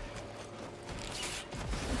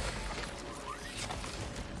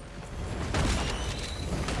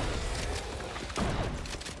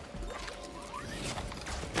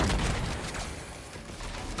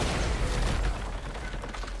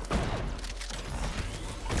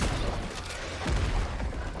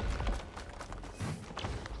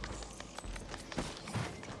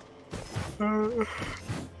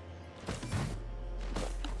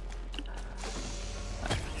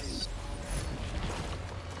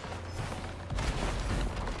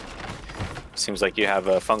 Seems like you have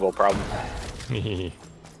a fungal problem.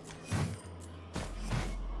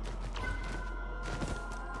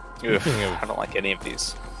 Oof, I don't like any of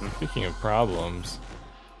these. Speaking of problems,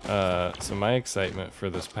 so my excitement for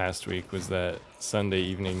this past week was that Sunday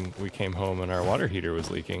evening we came home and our water heater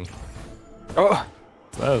was leaking. Oh!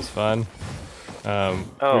 So that was fun.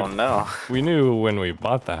 Oh no. We knew when we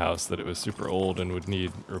bought the house that it was super old and would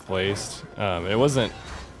need replaced. It was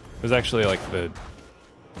actually like the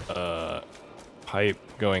pipe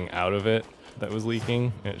going out of it that was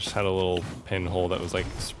leaking. It just had a little pinhole that was like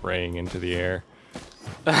spraying into the air.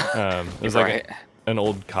 It was like an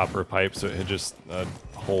old copper pipe, so it had just, a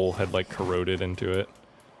hole had like corroded into it.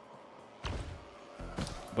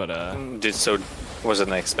 But was it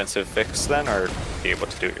an expensive fix then, or be able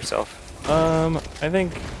to do it yourself? I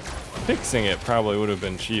think fixing it probably would have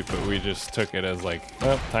been cheap, but we just took it as like,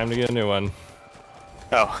 well, time to get a new one.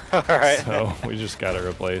 Oh, alright. So we just got it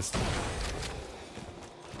replaced.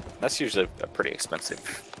 That's usually a pretty expensive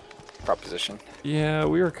proposition. Yeah,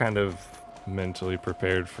 we were kind of mentally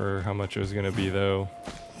prepared for how much it was going to be, though.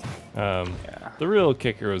 Yeah. The real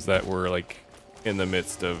kicker was that we're like in the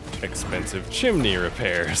midst of expensive chimney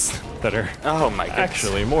repairs that are Oh my goodness.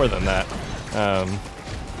 actually more than that.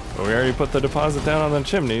 But we already put the deposit down on the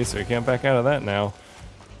chimney, so we can't back out of that now.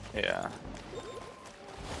 Yeah.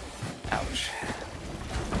 Ouch.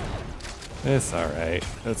 It's alright.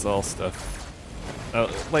 It's all stuff.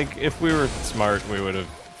 Like, if we were smart, we would have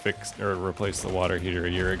fixed or replaced the water heater a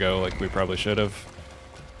year ago, like we probably should have.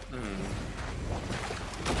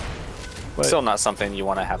 But Still not something you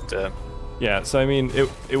want to have to. yeah, so I mean,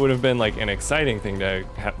 it would have been like an exciting thing to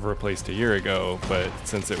have replaced a year ago, but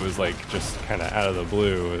since it was like just kind of out of the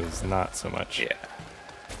blue, it was not so much. Yeah.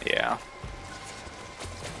 Yeah.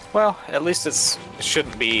 Well, at least it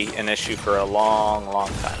shouldn't be an issue for a long, long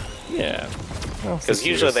time. Yeah. Well, Because 6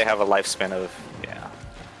 usually years. they have a lifespan of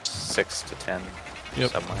 6 to 10 Yep.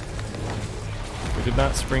 somewhere. We did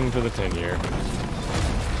not spring for the 10-year.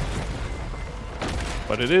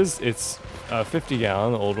 But it's 50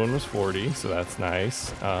 gallon. The old one was 40, so that's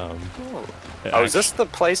nice. Oh, is this the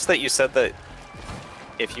place that you said that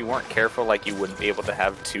if you weren't careful, like you wouldn't be able to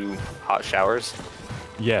have 2 hot showers?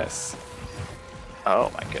 Yes.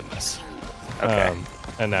 Oh my goodness. Okay.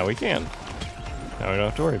 And now we can. Now we don't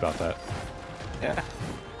have to worry about that. Yeah.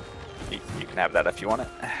 You can have that if you want it.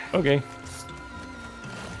 Okay.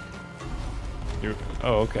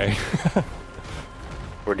 Oh, okay.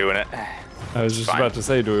 We're doing it. I was just Fine. about to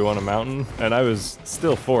say, do we want a mountain? And I was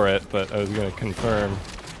still for it, but I was going to confirm.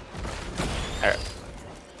 All right.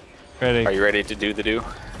 Ready? Are you ready to do the do?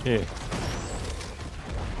 Yeah.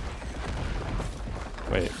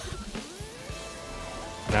 Wait.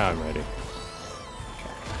 Now I'm ready.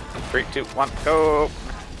 3, 2, 1, go!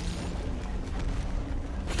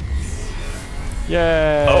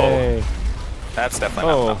 Yay! That's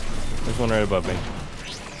definitely Oh, not fun. there's one right above me.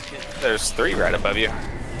 There's 3 right above you.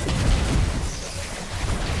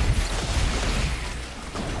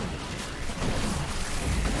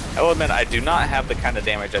 I will admit, I do not have the kind of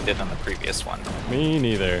damage I did on the previous one. Me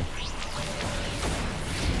neither.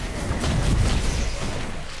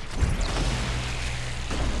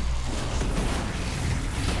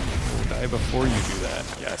 Die before you do that.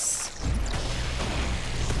 Yes.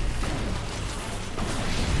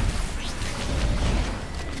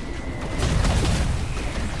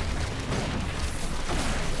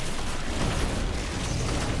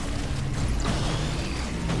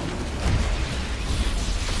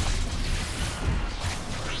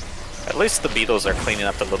 At least the beetles are cleaning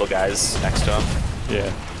up the little guys next to him.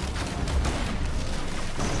 Yeah.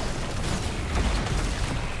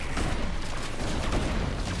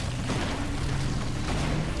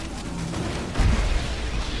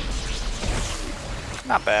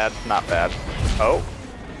 Not bad, not bad. Oh,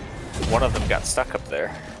 one of them got stuck up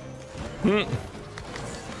there. I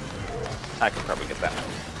can probably get that.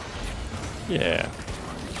 Yeah.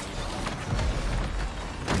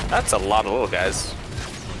 That's a lot of little guys.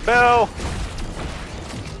 Bill!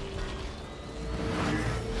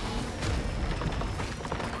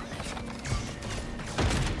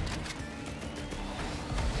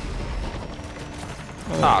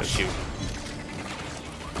 Oh, shoot.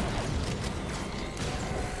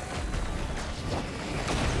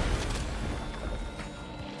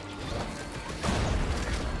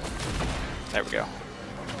 There we go.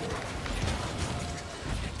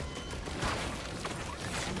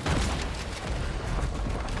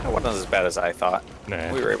 That wasn't as bad as I thought.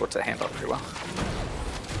 Nah. We were able to handle it pretty well.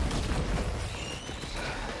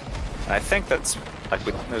 And I think that's like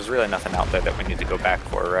there's really nothing out there that we need to go back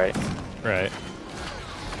for, right? Right.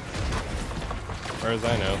 As far as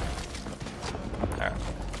I know. Alright.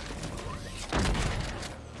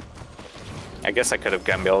 I guess I could have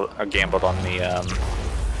gambled on the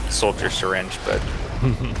soldier syringe, but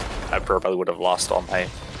I probably would have lost all my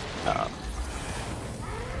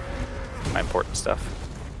my important stuff.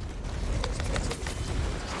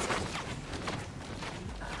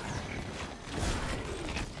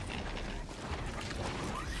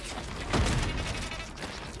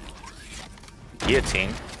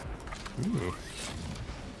 Guillotine. Ooh.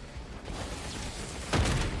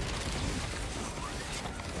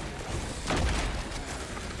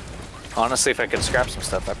 Honestly, if I could scrap some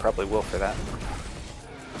stuff, I probably will for that.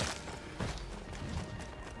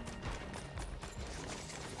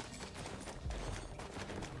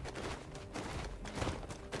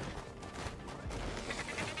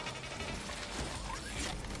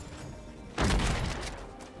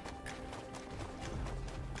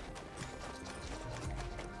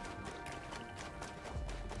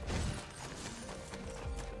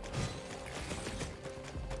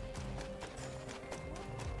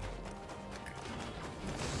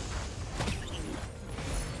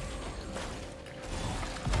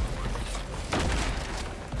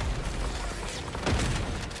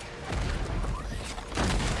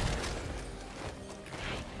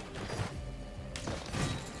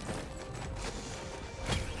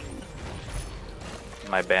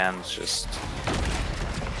 My band's just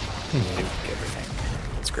nuke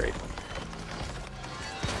everything. It's great.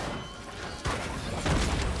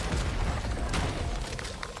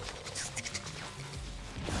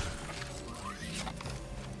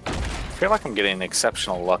 feel like I'm getting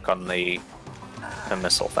exceptional luck on the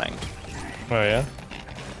missile thing. Oh yeah?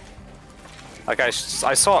 Like I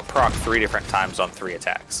saw it proc 3 different times on 3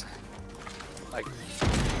 attacks. Like,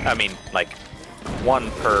 I mean, like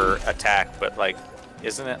 1 per attack, but like,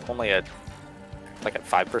 isn't it only a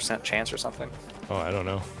 5% chance or something? Oh, I don't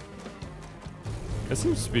know. It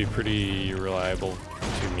seems to be pretty reliable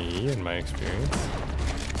to me in my experience.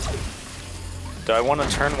 Do I want to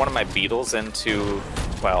turn one of my beetles into,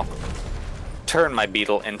 well, turn my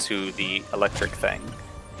beetle into the electric thing?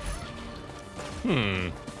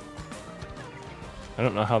 I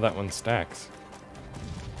don't know how that one stacks.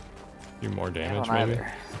 Do more damage, maybe?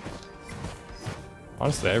 Either.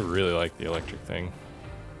 Honestly, I really like the electric thing.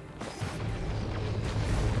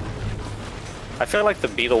 I feel like the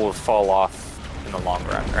beetle will fall off in the long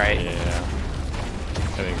run, right? Yeah,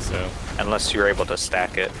 I think so. Unless you're able to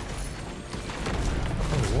stack it.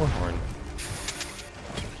 Oh, Warhorn.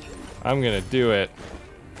 I'm gonna do it.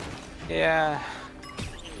 Yeah.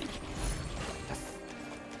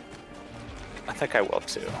 I think I will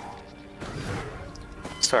too.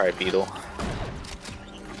 Sorry, beetle.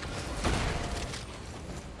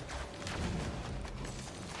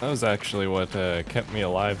 That was actually what kept me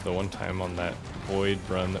alive the one time on that Void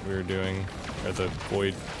run that we were doing, or the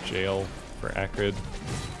Void jail for Acrid.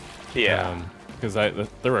 Yeah. Because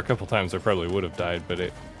there were a couple times I probably would have died, but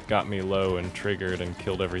it got me low and triggered and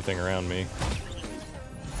killed everything around me.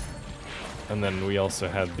 And then we also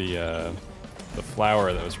had the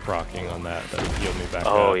flower that was proccing on that would heal me back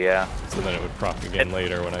up. Oh yeah. So then it would proc again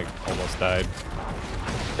later when I almost died.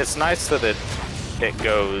 It's nice that it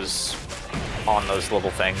goes on those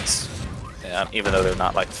little things, even though they're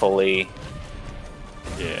not like fully.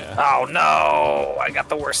 Yeah. Oh no! I got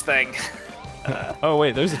the worst thing. Oh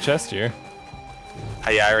wait, there's a chest here.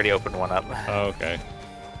 Yeah, I already opened one up. Oh, okay.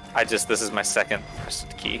 This is my second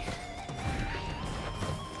pressed key.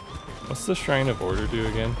 What's the Shrine of Order do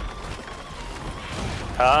again?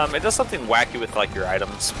 It does something wacky with like your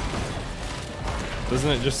items.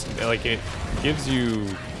 Doesn't it just like it gives you?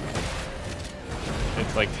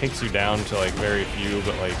 It like takes you down to like very few,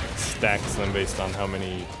 but like stacks them based on how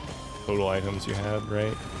many total items you had,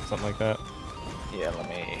 right? Something like that. Yeah,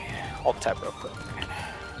 I'll tab real quick.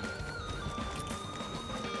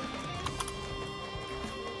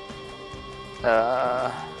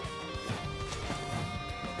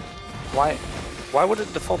 Why would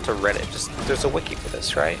it default to Reddit? There's a wiki for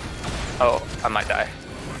this, right? Oh, I might die.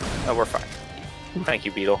 Oh, we're fine. Thank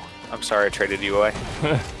you, Beetle. I'm sorry I traded you away.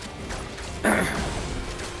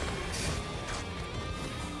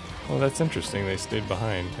 Well, that's interesting. They stayed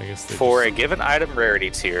behind. I guess they For a given item rarity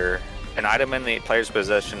tier, an item in the player's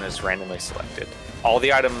possession is randomly selected. All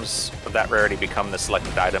the items of that rarity become the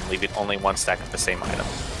selected item, leaving only one stack of the same item.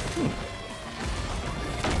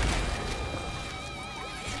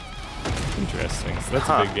 Interesting. So that's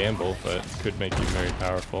a big gamble, but could make you very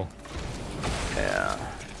powerful. Yeah.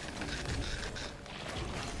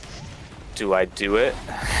 Do I do it?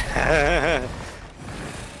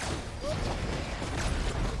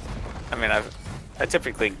 I mean, I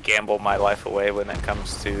typically gamble my life away when it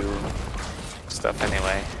comes to stuff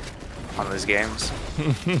anyway on these games.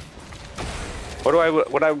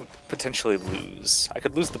 What would I potentially lose? I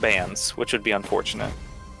could lose the bands, which would be unfortunate.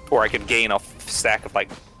 Or I could gain a stack of like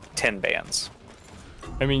 10 bands.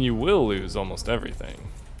 I mean, you will lose almost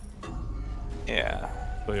everything. Yeah.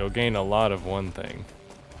 But you'll gain a lot of one thing.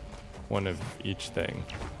 One of each thing.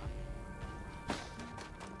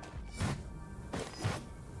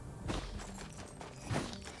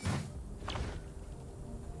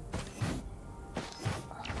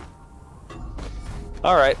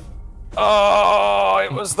 All right. Oh,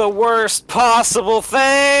 it was the worst possible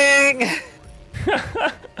thing.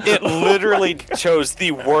 It literally chose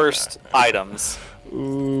the worst items.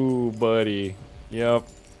 Ooh, buddy. Yep.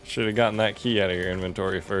 Should have gotten that key out of your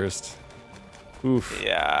inventory first. Oof.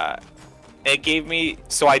 Yeah. It gave me...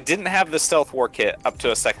 So I didn't have the Stealth War Kit up to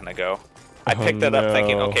a second ago. I picked that up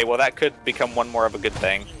thinking, okay, well that could become one more of a good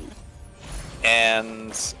thing.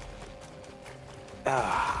 And...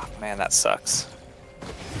 Ah, man, that sucks.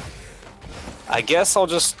 I guess I'll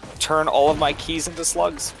just turn all of my keys into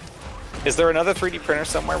slugs. Is there another 3D printer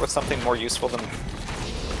somewhere with something more useful than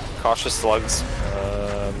cautious slugs?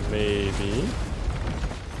 Maybe.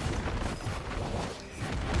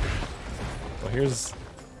 Well, here's...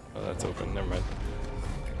 Oh, that's open. Never mind.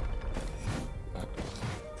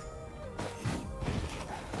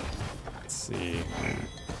 Let's see.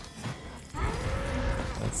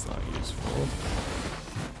 That's not useful.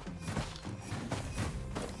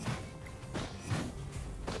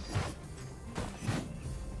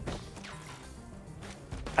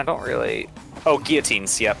 I don't really... Oh,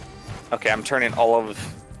 guillotines, yep. Okay, I'm turning all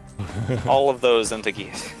of those into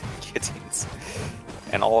guillotines.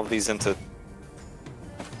 And all of these into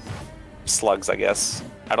slugs, I guess.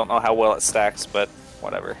 I don't know how well it stacks, but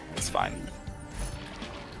whatever. It's fine.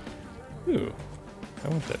 Ooh, I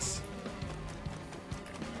want this.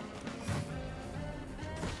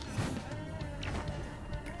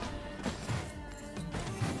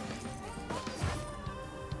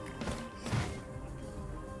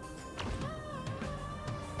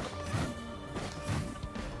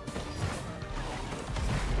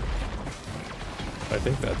 I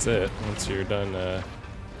think that's it, once you're done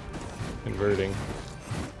converting.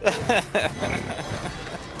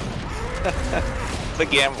 The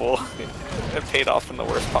gamble. It paid off in the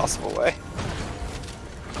worst possible way.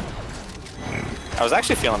 I was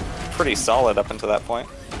actually feeling pretty solid up until that point.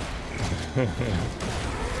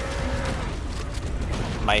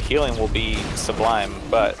 My healing will be sublime,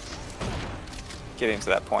 but getting to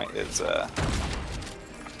that point is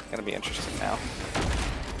gonna be interesting now.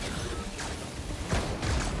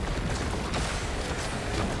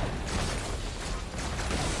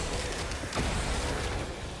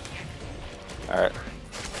 Alright.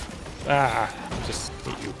 Ah, just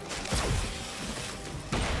hit you.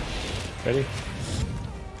 Ready?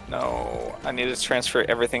 No, I need to transfer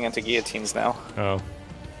everything into guillotines now. Oh.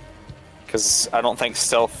 Because I don't think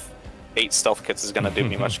 8 stealth kits is going to do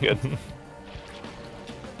me much good.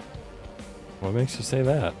 What makes you say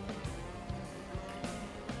that?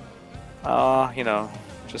 You know,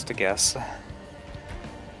 just a guess.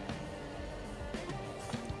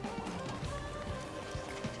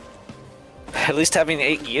 At least having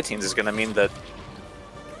 8 guillotines is going to mean that...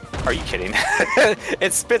 Are you kidding?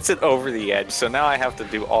 It spits it over the edge, so now I have to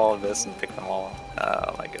do all of this and pick them all.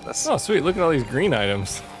 Oh my goodness. Oh sweet, look at all these green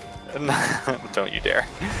items. Don't you dare.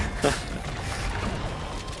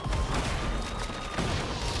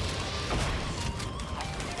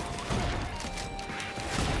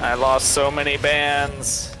 I lost so many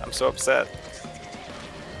bands. I'm so upset.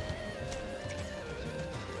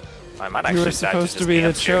 I might actually. You were supposed to be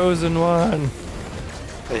the chosen one.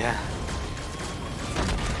 Yeah.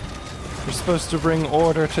 You're supposed to bring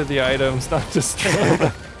order to the items, not destroy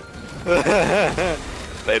them.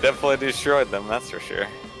 They definitely destroyed them, that's for sure.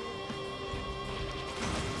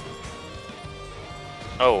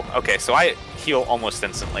 Oh, okay, so I heal almost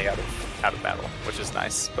instantly out of battle, which is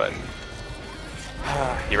nice, but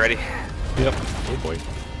you ready? Yep. Oh boy.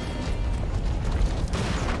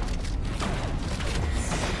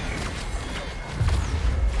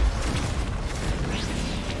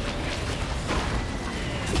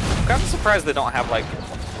 I'm kind of surprised they don't have, like,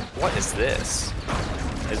 what is this?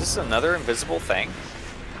 Is this another invisible thing?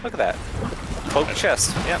 Look at that. Cloak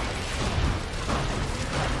chest, yep.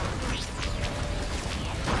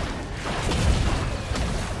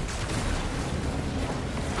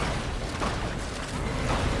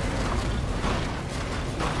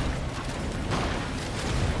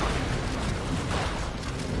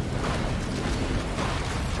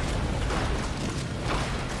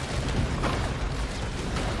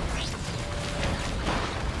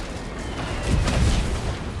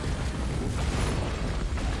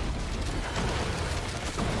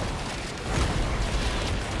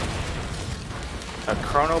 A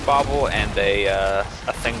chrono bobble and a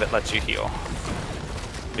thing that lets you heal,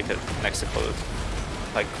 because next to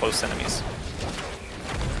close enemies.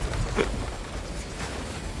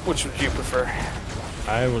 Which would you prefer?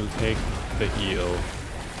 I will take the heal.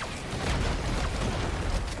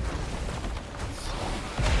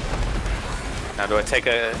 Now, do I take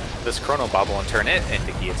this chrono bobble and turn it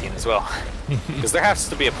into guillotine as well? Because there has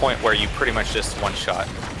to be a point where you pretty much just one-shot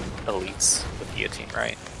elites with guillotine,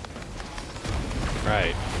 right?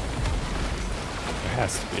 Right. There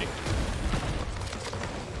has to be.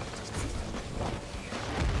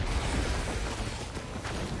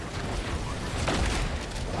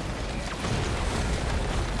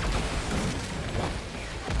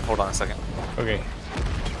 Hold on a second. Okay.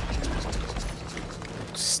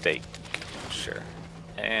 Steak. Sure.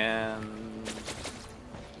 And...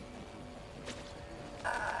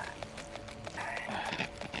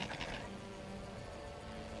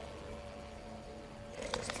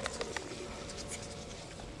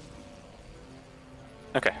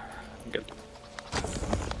 Okay, I'm good.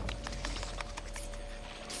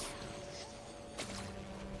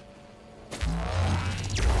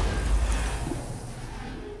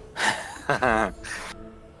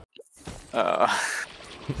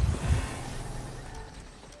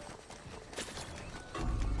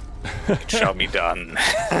 It shall be done.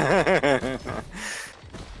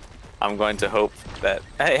 I'm going to hope that,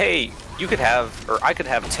 hey, you could have, or I could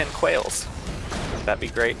have 10 quails. That'd be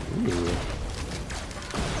great. Ooh.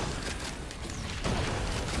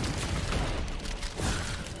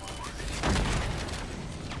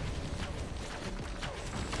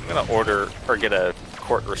 I'm gonna order, or get a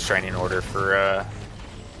court restraining order for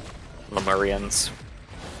Lemurians.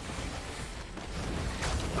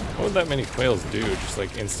 What would that many quails do? Just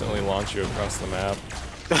like instantly launch you across the map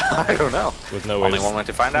I don't know. with no way Only to, one way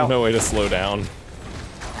to find out. no way to slow down.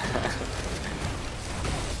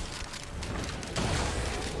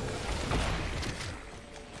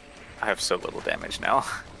 I have so little damage now.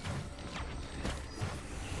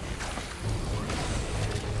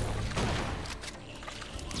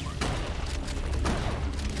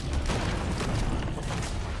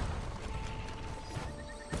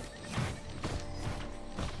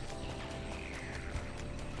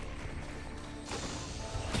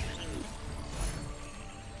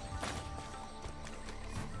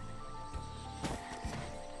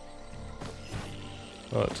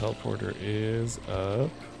 Oh, the teleporter is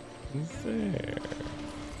up there.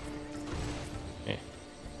 Eh.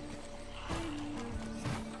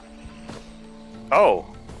 Oh,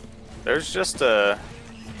 there's just a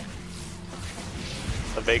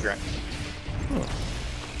vagrant.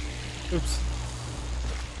 Oops.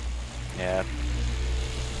 Yeah.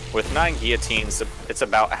 With 9 guillotines, it's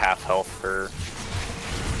about half health for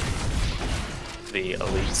the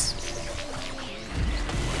elites.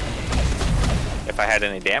 If I had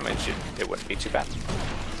any damage, it wouldn't be too bad.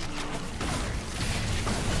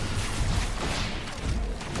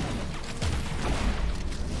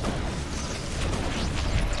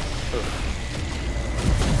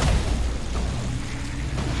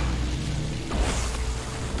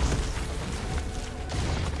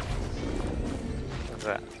 What's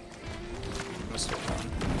that? Mr. Cone.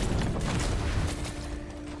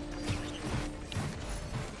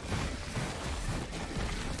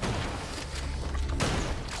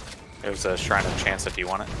 There's a Shrine of Chance if you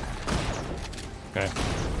want it. Okay.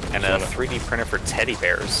 And a 3D printer for teddy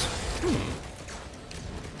bears.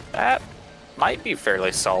 That might be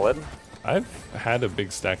fairly solid. I've had a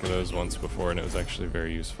big stack of those once before, and it was actually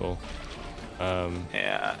very useful.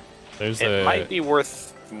 Yeah. There's It might be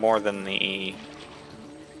worth more than the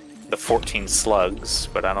 14 slugs,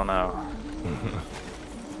 but I don't know.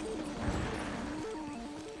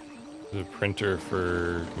 the printer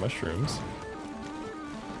for mushrooms.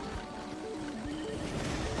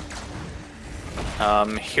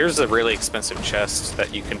 Here's a really expensive chest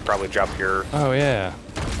that you can probably drop your... Oh yeah.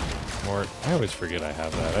 More. I always forget I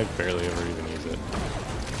have that. I barely ever even use it.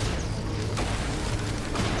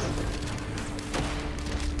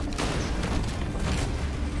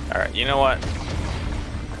 Alright, you know what?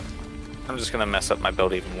 I'm just gonna mess up my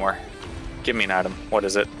build even more. Give me an item. What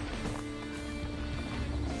is it?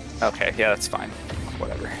 Okay, yeah, that's fine.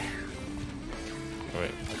 Whatever.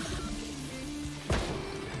 Wait.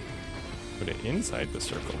 Put it inside the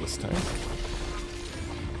circle this time.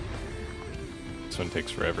 This one takes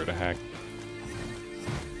forever to hack.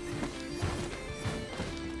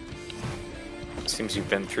 Seems you've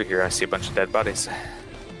been through here. I see a bunch of dead bodies.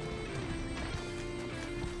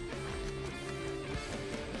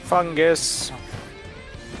 Fungus.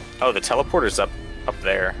 Oh, the teleporter's up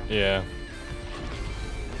there. Yeah.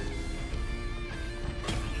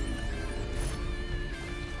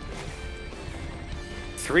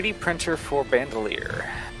 .3D printer for bandolier.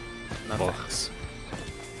 No Ugh. thanks.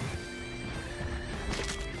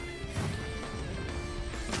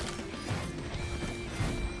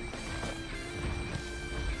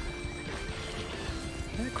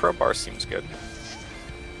 Crowbar seems good.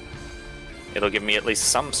 It'll give me at least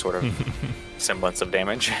some sort of semblance of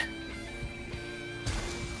damage.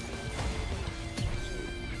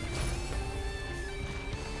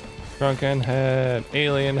 Drunken head,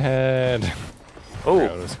 alien head. I forgot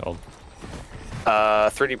what Oh, it's called.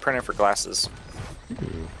 3D printer for glasses.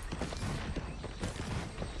 Ooh.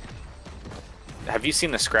 Have you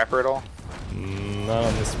seen the scrapper at all? Not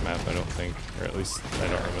on this map, I don't think, or at least I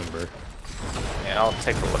don't remember. Yeah, I'll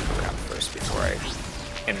take a look around first before I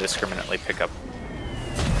indiscriminately pick up,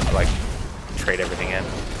 like, trade everything in.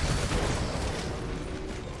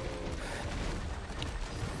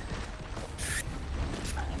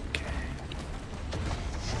 Okay.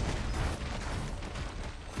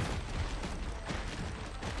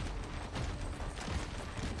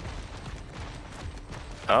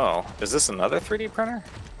 Oh, is this another 3D printer?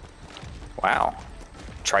 Wow.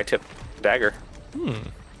 Tri-tip dagger. Hmm.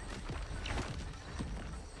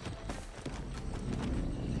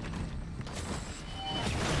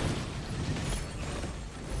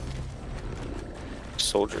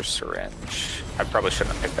 soldier syringe. I probably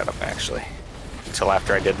shouldn't have picked that up actually. Until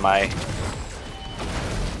after I did my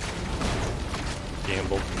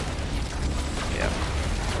Gamble. yeah.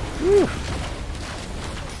 Whew.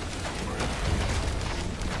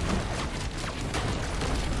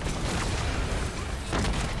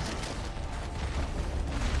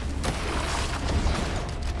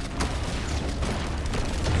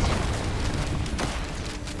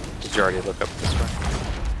 Did you already look up this one?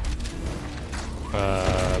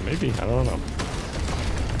 Maybe, I don't know. A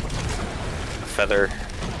feather.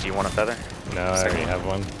 Do you want a feather? No, I already have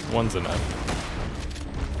one. One's enough.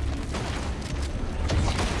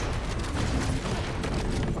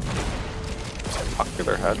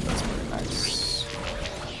 Popular HUD, that's pretty nice.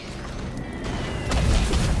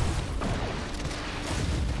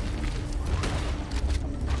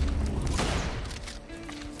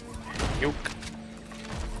 Yoke.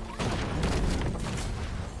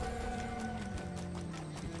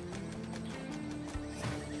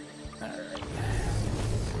 Alright.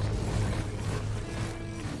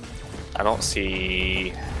 I don't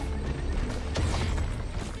see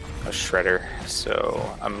a shredder,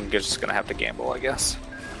 so I'm just gonna have to gamble, I guess.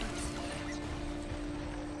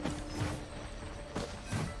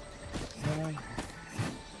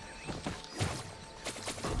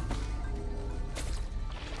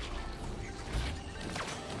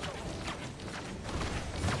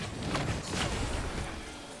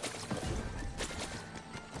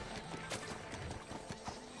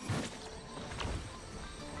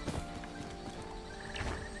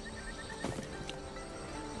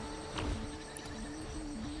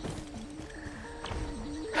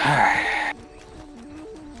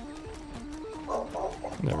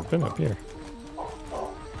 Never been up here.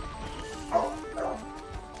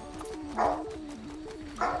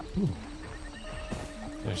 Ooh.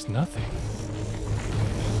 There's nothing.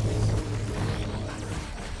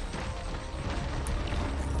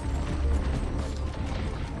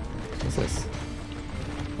 What's this?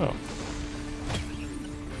 Oh.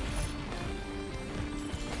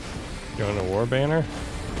 Going to war banner?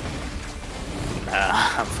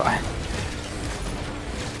 Nah, I'm fine.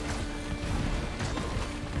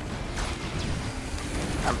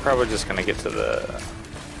 I'm probably just gonna get to the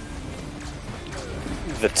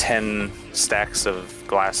 10 stacks of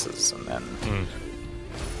glasses and then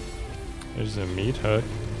There's a meat hut.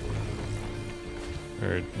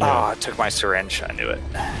 Or, oh, yeah. I took my syringe. I knew it.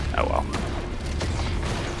 Oh well.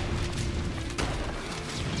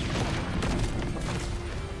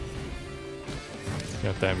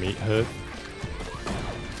 Got that meat hut.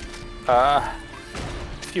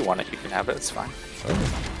 If you want it, you can have it. It's fine.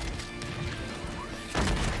 Oh.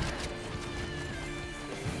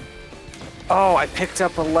 Oh, I picked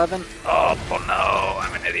up 11. Oh no,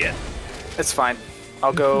 I'm an idiot. It's fine.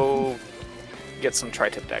 I'll go get some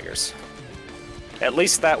tri-tip daggers. At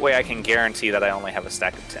least that way I can guarantee that I only have a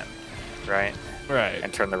stack of 10, right? Right.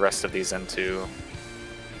 And turn the rest of these into...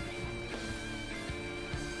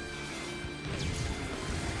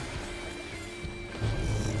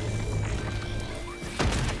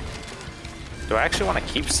 Do I actually want to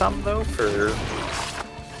keep some, though, for...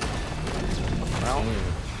 Well...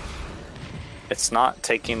 It's not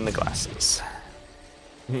taking the glasses.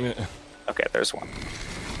 Okay, there's one.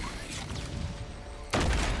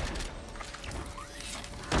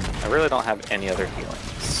 I really don't have any other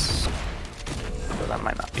healings, so that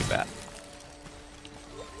might not be bad.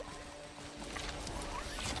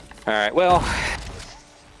 Alright, well,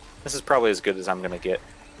 this is probably as good as I'm gonna get.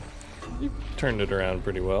 You turned it around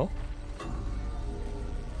pretty well.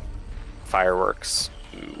 Fireworks.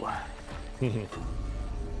 Ooh.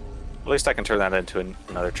 At least I can turn that into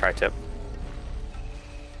another tri-tip.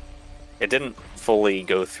 It didn't fully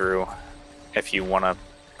go through if you want to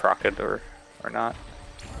proc it or not.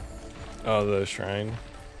 Oh, the shrine.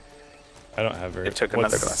 I don't have very... It took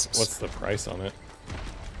another glasses. What's the price on it?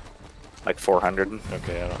 Like 400.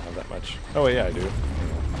 Okay, I don't have that much. Oh, yeah, I do.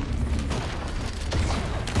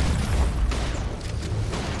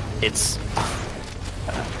 It's...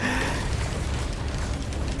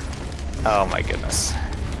 Oh my goodness.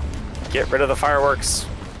 Get rid of the fireworks.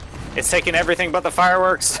 It's taking everything but the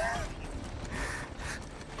fireworks.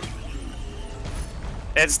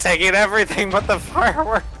 It's taking everything but the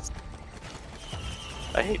fireworks.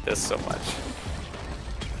 I hate this so much.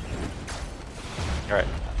 Alright.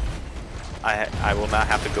 I will now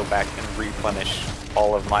have to go back and replenish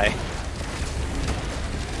all of my...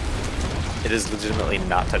 It is legitimately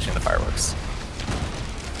not touching the fireworks.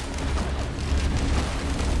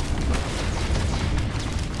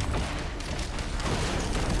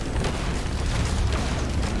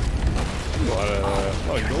 A lot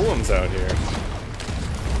of golems out here.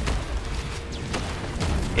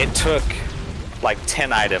 it took like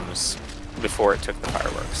 10 items before it took the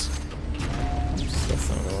fireworks. That's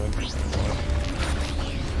not really.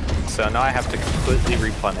 So now I have to completely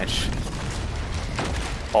replenish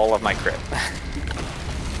all of my crit.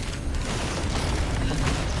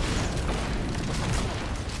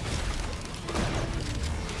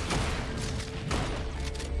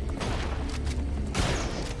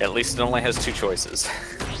 At least it only has 2 choices.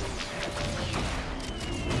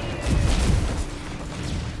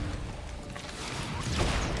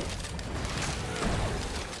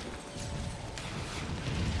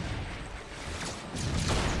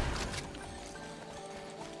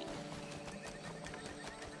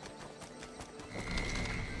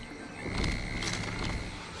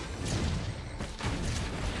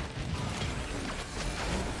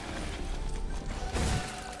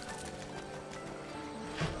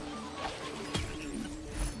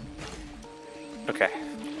 Okay.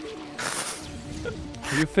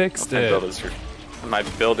 You fixed My it. my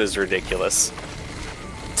build is ridiculous.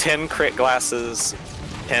 10 crit glasses,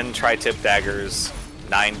 10 tri-tip daggers,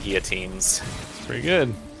 9 guillotines. It's pretty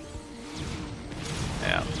good.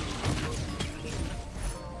 Yeah.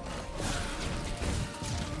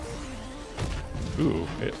 Ooh,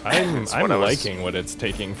 I'm what I was- liking what it's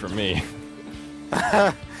taking from me.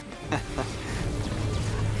 5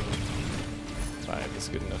 is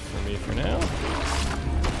good enough for me for now.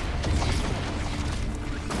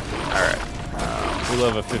 Alright. We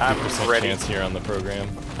love a 50% ready. chance here on the program.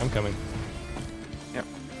 I'm coming. Yep.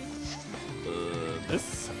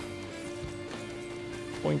 This.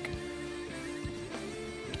 Boink.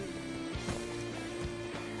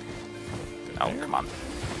 Oh, come on.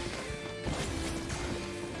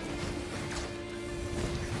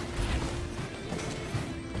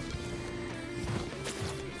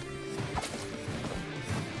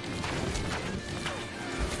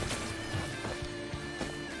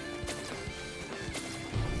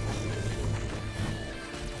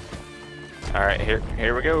 All right,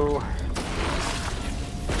 here we go.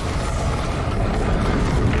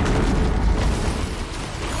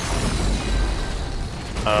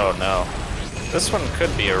 Oh no. This one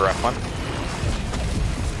could be a rough one.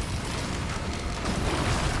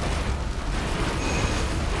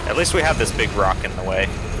 At least we have this big rock in the way.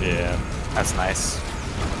 Yeah. That's nice.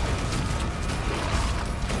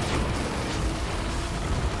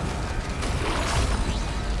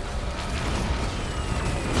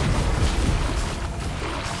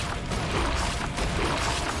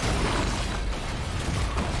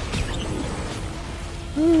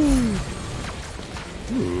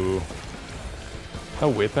 Ooh. A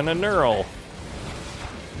whip and a knurl.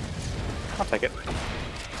 I'll take it.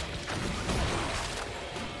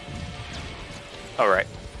 All right.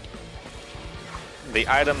 The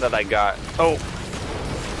item that I got. Oh.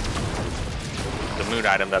 The moon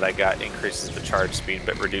item that I got increases the charge speed,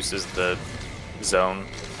 but reduces the zone.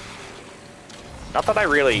 Not that I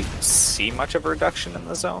really see much of a reduction in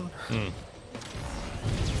the zone.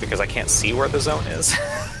 Because I can't see where the zone is.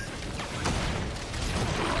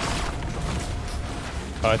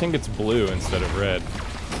 Oh, I think it's blue instead of red.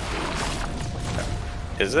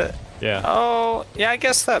 Is it? Yeah. Oh, yeah, I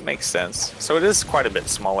guess that makes sense. So it is quite a bit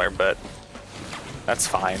smaller, but that's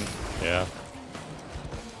fine. Yeah.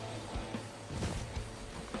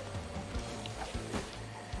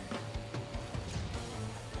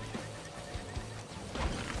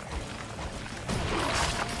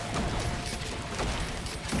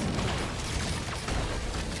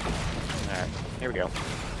 All right, here we go.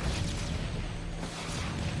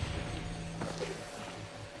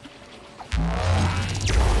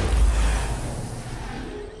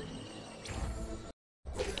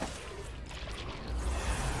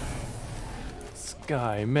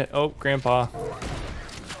 Sky met. Oh, Grandpa.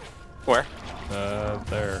 Where?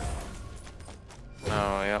 There.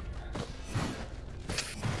 Oh, yep.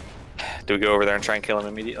 Do we go over there and try and kill him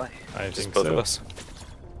immediately? I Just think both so. of us.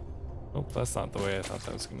 Oh, that's not the way I thought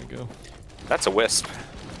that was gonna go. That's a wisp.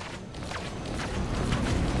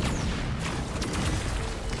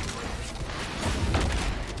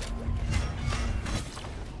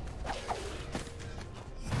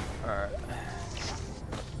 Alright.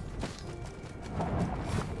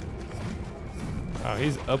 Oh,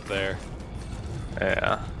 he's up there.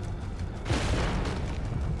 Yeah.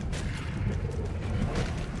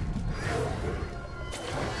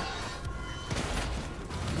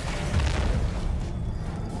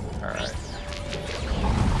 Alright.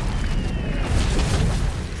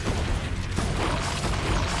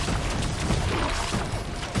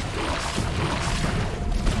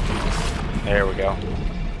 There we go.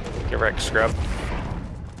 Get wrecked, scrub.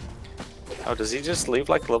 Oh, does he just leave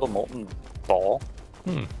like a little molten ball?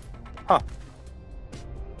 Hmm. Huh.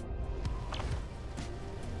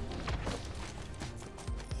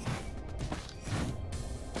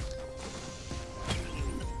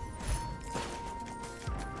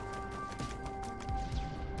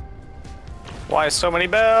 Why so many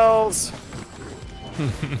bells?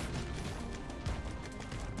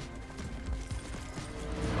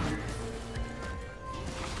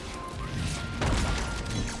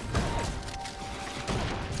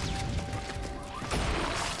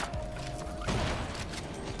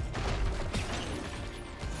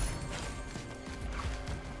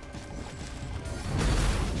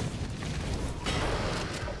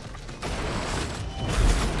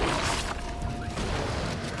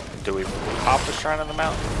 Do we pop the Shrine of the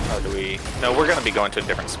Mountain? Or do we... No, we're going to be going to a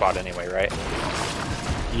different spot anyway, right?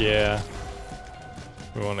 Yeah.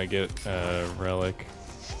 We want to get a relic.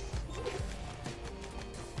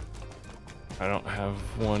 I don't have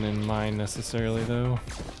one in mind necessarily, though.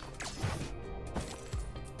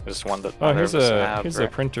 Just one that... Oh, here's have, a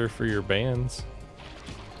printer for your bands.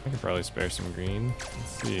 I could probably spare some green.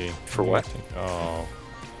 Let's see. For what? Oh.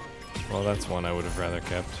 Well, that's one I would have rather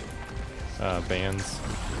kept. Bands.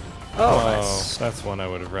 Oh, nice. That's one I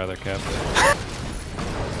would have rather kept.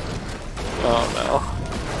 Oh,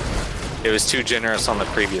 no. It was too generous on the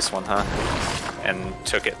previous one, huh? And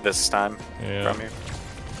took it this time from you.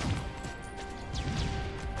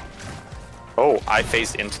 Oh, I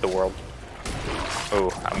phased into the world. Oh,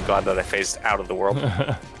 I'm glad that I phased out of the world.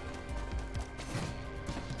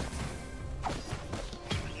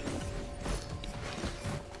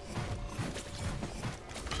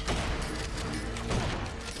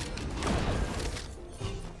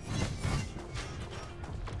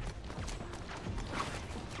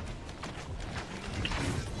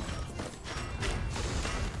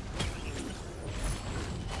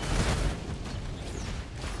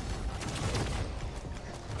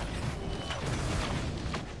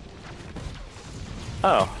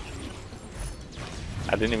 Oh.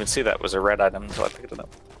 I didn't even see that was a red item until I picked it up.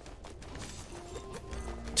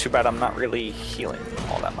 Too bad I'm not really healing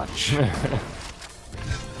all that much.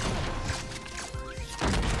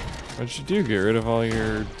 What'd you do? Get rid of all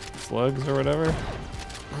your slugs or whatever?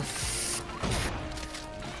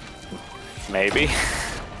 Maybe.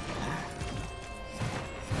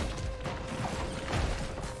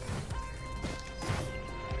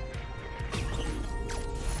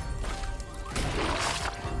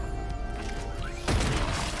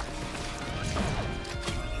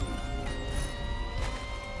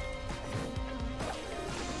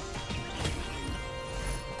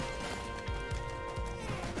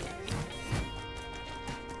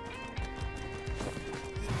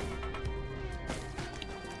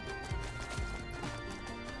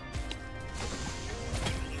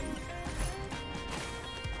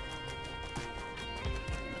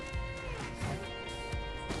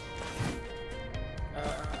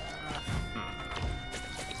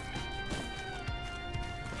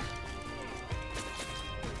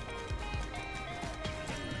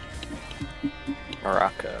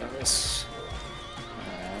 Maracas.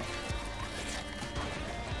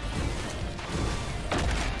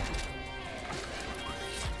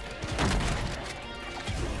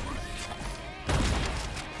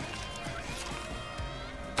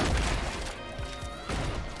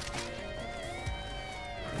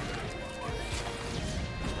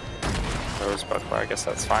 Rosebud, I guess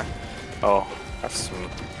that's fine. Oh, that's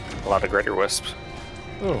a lot of greater wisps.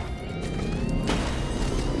 Oh.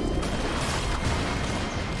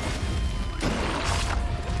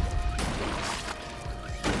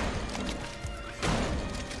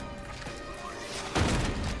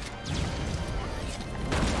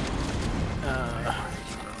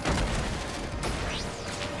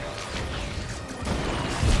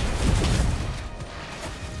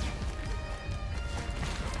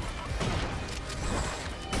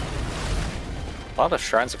 A lot of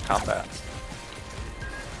Shrines of Combat.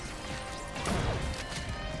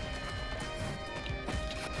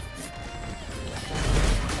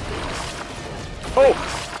 Oh!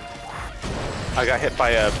 I got hit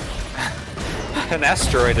by an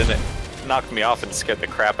asteroid and it knocked me off and scared the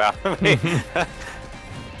crap out of me.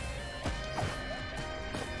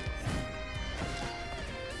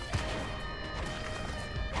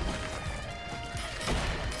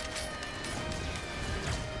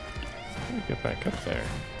 Get back up there.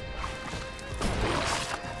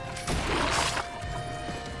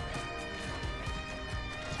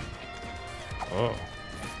 Oh.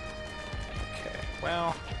 Okay,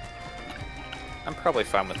 well, I'm probably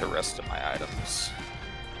fine with the rest of my items.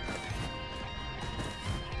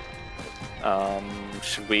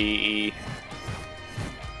 Should we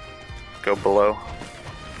go below?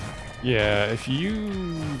 Yeah, if you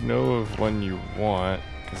know of one you want,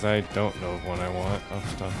 because I don't know of one I want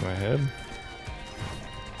off the top of my head.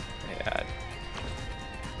 Yeah.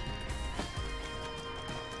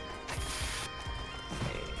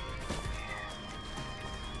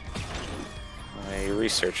 A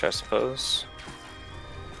research, I suppose.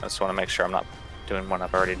 I just want to make sure I'm not doing one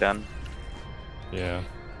I've already done. Yeah.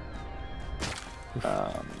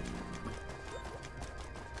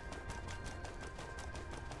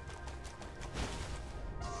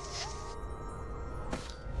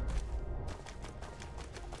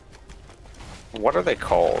 What are they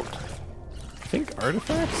called? I think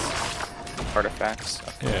artifacts? Artifacts?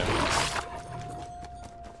 Okay. Yeah.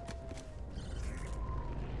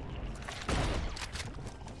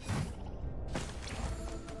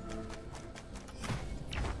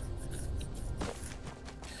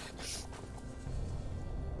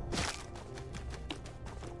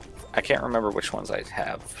 I can't remember which ones I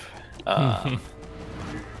have.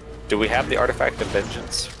 Do we have the Artifact of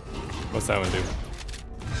Vengeance? What's that one do?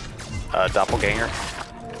 Doppelganger?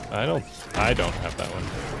 I don't have that one.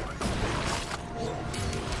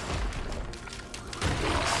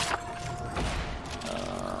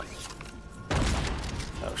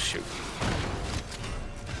 Oh shoot.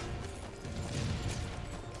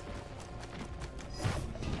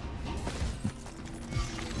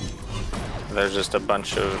 There's just a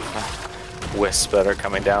bunch of wisps that are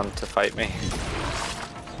coming down to fight me.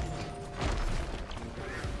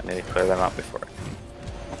 I need to clear them out before.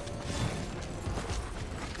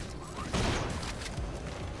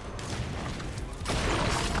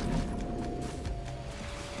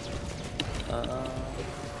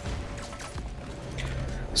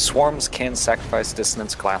 Swarms can sacrifice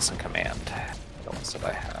dissonance, glass, and command. The ones that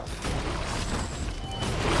I have.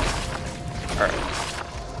 Alright.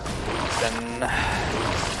 Then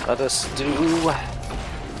let us do...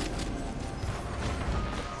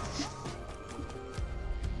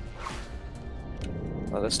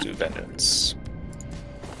 Let us do Vengeance.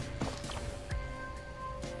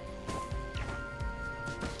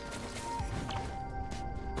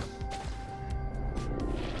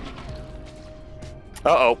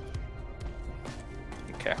 Uh-oh.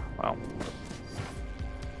 Okay, well.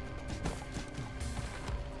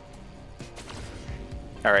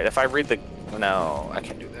 Alright, if I read the... No, I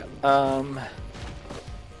can't do that.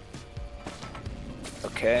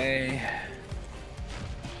 Okay.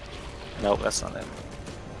 Nope, that's not it.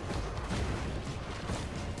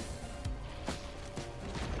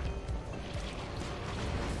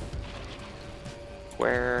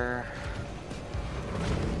 Where...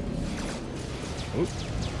 Oop.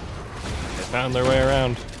 They found their way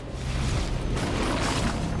around.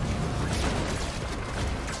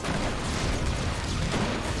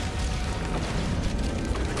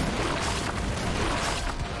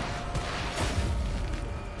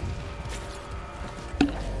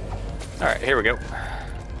 Alright, here we go.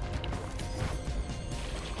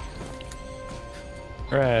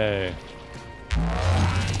 Hooray.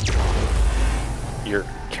 Your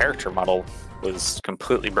character model was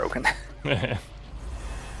completely broken. Okay.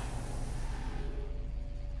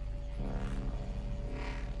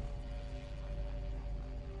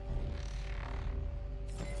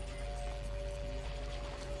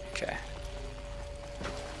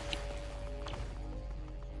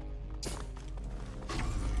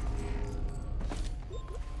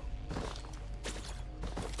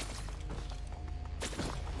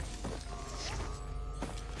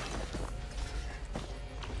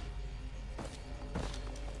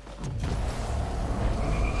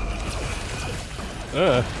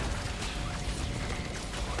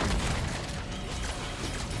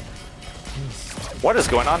 What is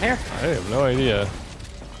going on here? I have no idea.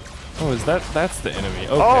 Oh, that's the enemy.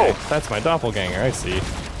 Okay, Oh! That's my doppelganger, I see.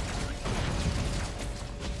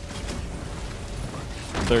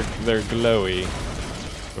 They're glowy,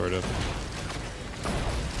 sort of.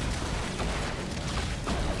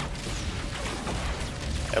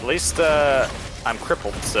 At least, I'm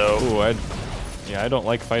crippled, so... Ooh, I don't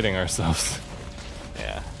like fighting ourselves.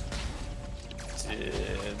 Yeah.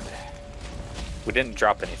 We didn't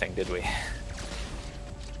drop anything, did we?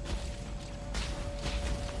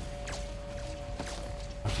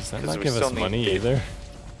 Does that not give us money either?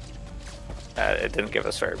 It didn't give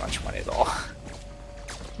us very much money at all.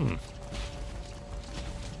 Hmm.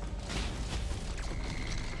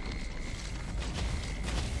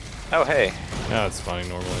 Oh, hey. Now it's spawning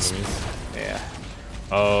normal enemies. Yeah.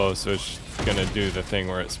 Oh, so it's gonna do the thing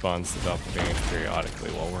where it spawns the doppelgangers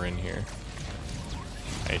periodically while we're in here.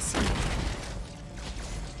 I see.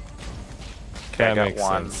 Okay, That I got makes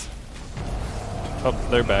one. sense. Oh,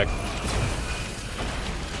 they're back.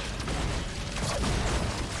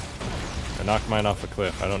 knocked mine off a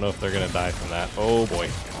cliff. I don't know if they're gonna die from that. Oh boy.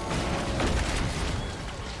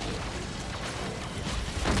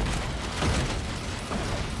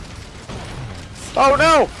 Oh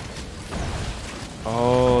no!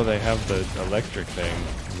 Oh, they have the electric thing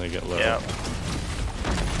and they get low. Yeah.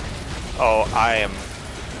 Oh, I am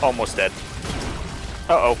almost dead.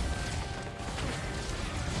 Uh-oh.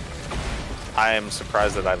 I am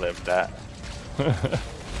surprised that I lived that.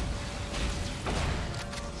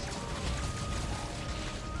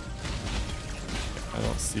 I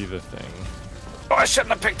don't see the thing. Oh, I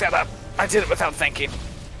shouldn't have picked that up. I did it without thinking.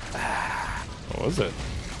 What was it?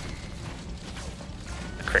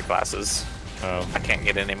 The crit glasses. Oh. I can't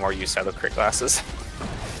get any more use out of crit glasses.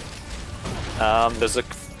 There's a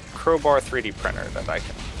crowbar 3D printer that I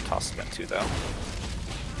can toss it into, though.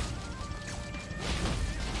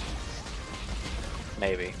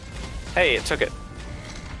 Maybe. Hey, it took it.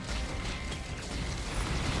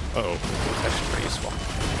 Uh-oh. That's actually pretty useful.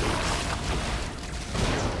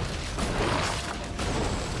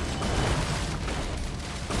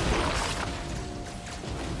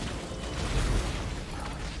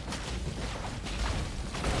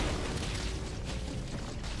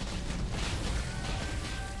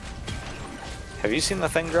 Have you seen the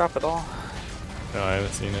thing drop at all? No, I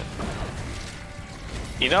haven't seen it.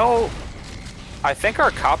 You know, I think our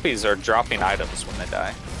copies are dropping items when they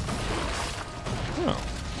die. Oh.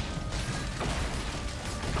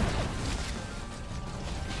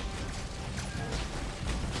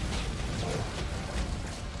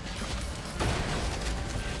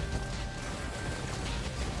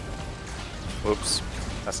 Whoops.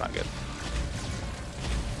 That's not good.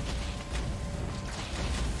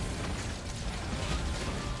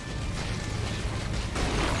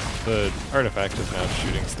 The artifact is now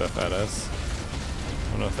shooting stuff at us.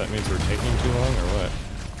 I don't know if that means we're taking too long or what.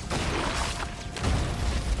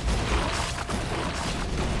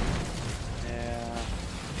 Yeah.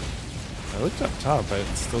 I looked up top, I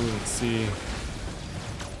still didn't see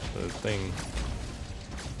the thing.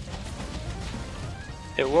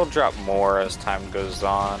 It will drop more as time goes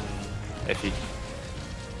on. If you...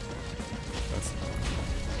 That's...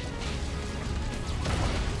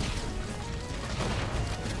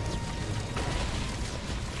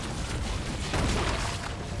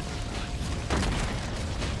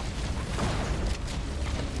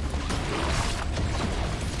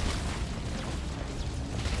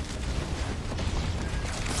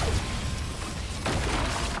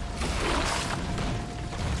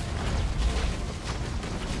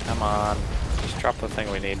 Come on. Just drop the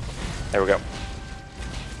thing we need. There we go.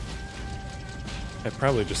 It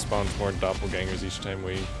probably just spawns more doppelgangers each time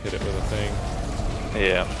we hit it with a thing.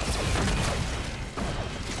 Yeah.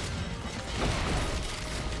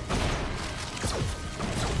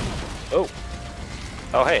 Oh.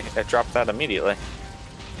 Oh, hey, it dropped that immediately.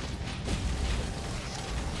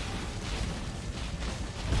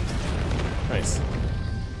 Nice.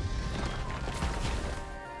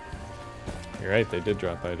 You're right, they did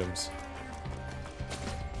drop items.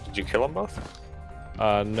 Did you kill them both?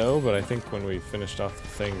 No, but I think when we finished off the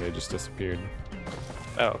thing, they just disappeared.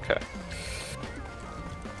 Oh, okay.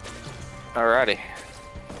 Alrighty.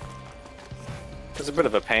 It was a bit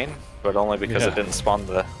of a pain, but only because it didn't spawn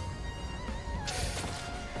the...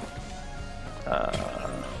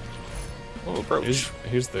 Oh, brooch.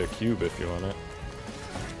 Here's the cube if you want it.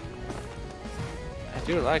 I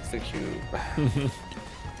do like the cube.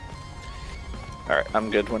 Alright, I'm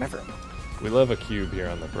good whenever. We love a cube here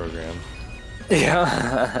on the program.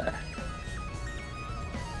 Yeah.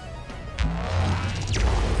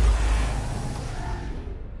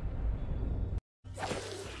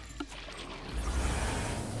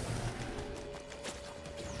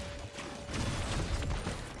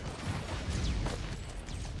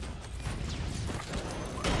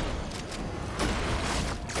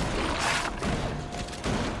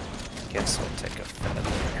 Guess I'll take a feather.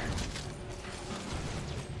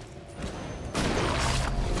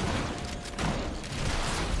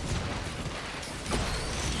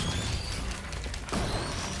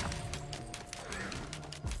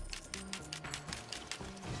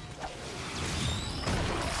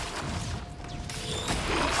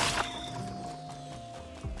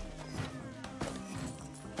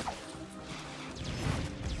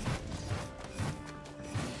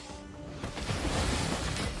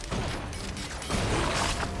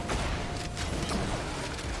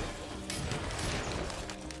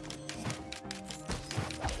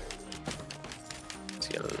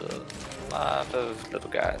 See a lot of little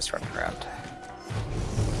guys running around.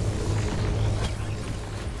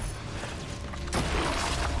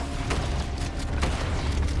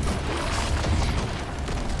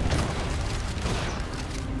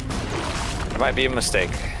 might be a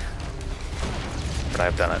mistake, but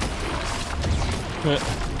I've done it.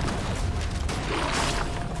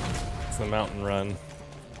 It's the mountain run.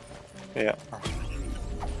 Yeah. I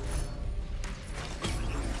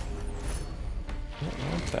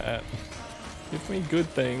don't want that. Give me good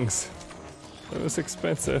things. That was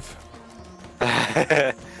expensive.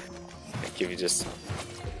 Give you just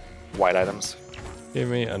white items. Give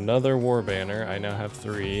me another war banner. I now have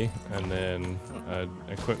 3, and then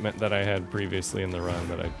equipment that I had previously in the run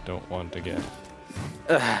that I don't want to get.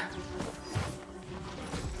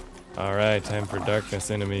 All right, time for darkness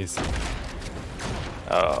enemies.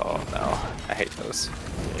 Oh no, I hate those.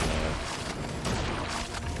 Yeah.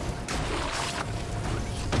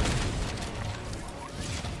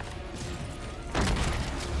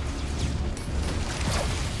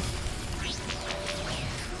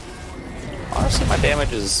 Honestly, my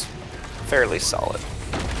damage is fairly solid.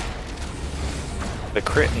 The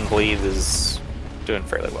crit and bleed is doing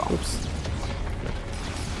fairly well. Oops.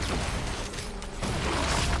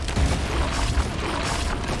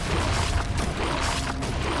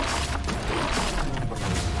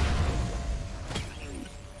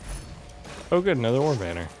 Oh good, another war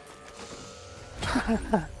banner.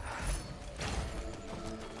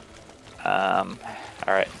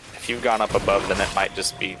 Alright. If you've gone up above, then it might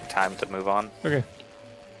just be time to move on. Okay.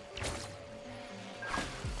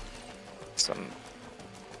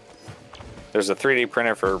 There's a 3D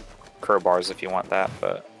printer for crowbars if you want that,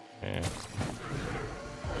 but Yeah.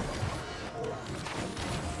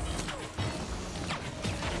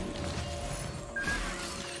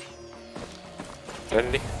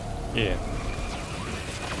 ready? Yeah.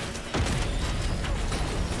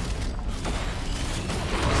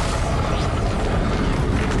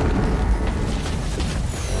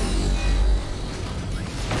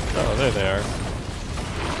 Oh, there they are.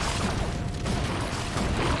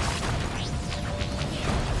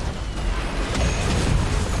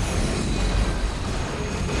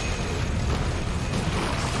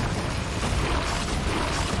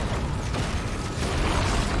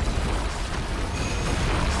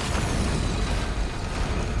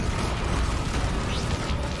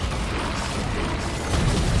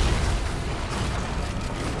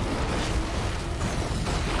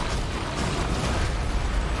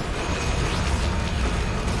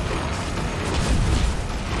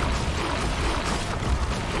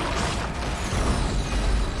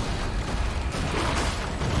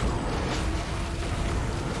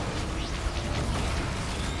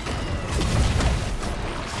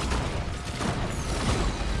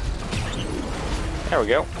 There we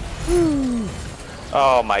go.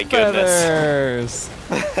 Oh my goodness.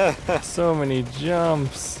 Feathers! So many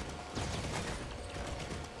jumps.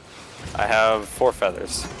 I have 4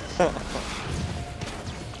 feathers.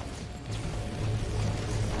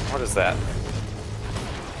 What is that?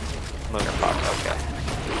 Lunar pop, okay.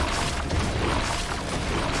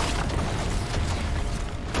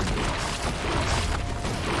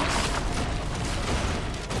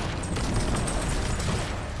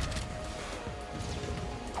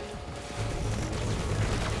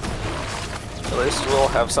 At least we'll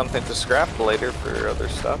have something to scrap later for other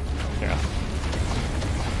stuff. Yeah.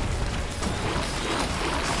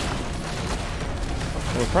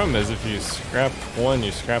 Well, the problem is if you scrap one,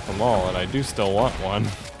 you scrap them all, and I do still want one.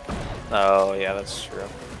 Oh, yeah, that's true.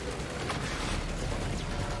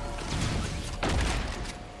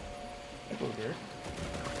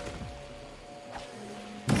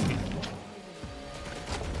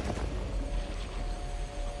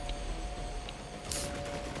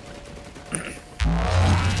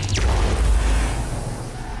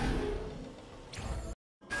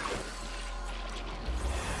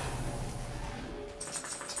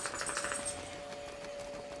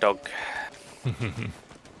 Dog.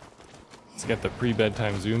 Let's get the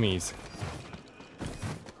pre-bedtime zoomies.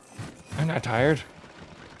 I'm not tired.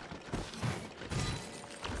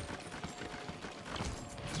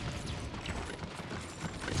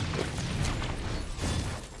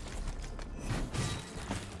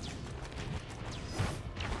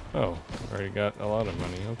 Oh, already got a lot of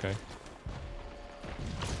money, okay.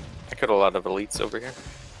 I got a lot of elites over here.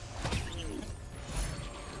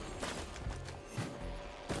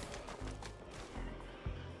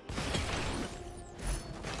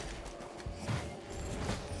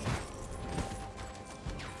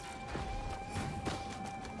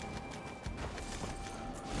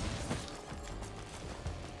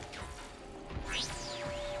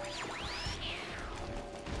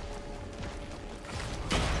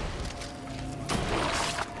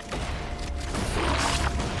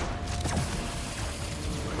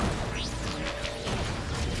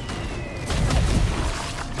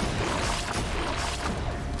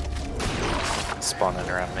 spawning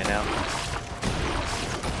around me now.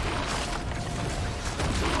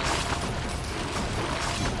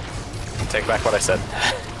 Take back what I said.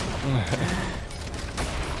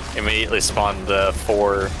 Immediately spawned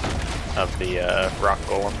 4 of the rock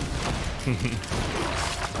golem.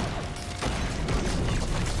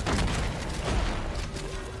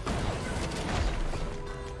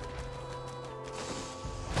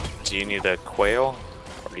 Do you need a quail,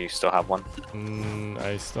 or do you still have one?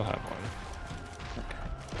 I still have one.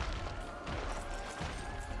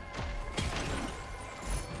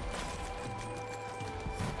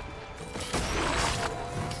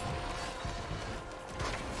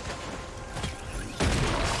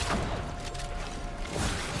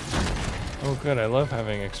 Oh good, I love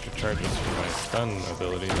having extra charges for my stun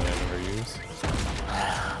ability that I never use.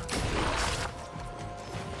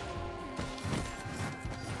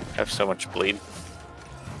 I have so much bleed.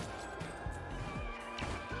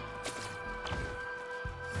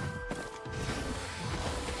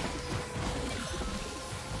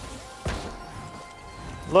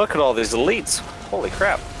 Look at all these elites. Holy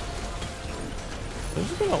crap.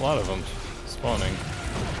 There's been a lot of them spawning.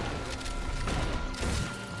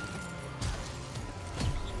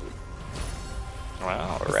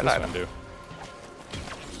 Wow, a What's red this item. one do?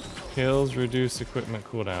 Kills reduce equipment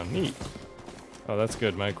cooldown. Neat. Oh, that's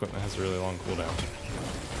good. My equipment has a really long cooldown.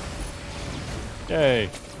 Yay.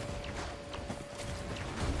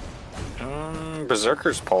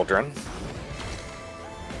 Berserker's Pauldron.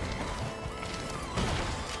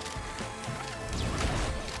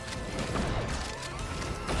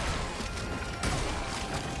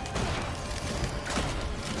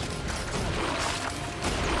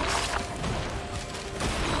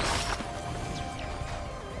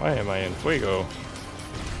 Why am I in Fuego?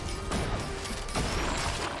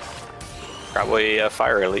 Probably a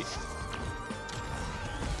fire elite.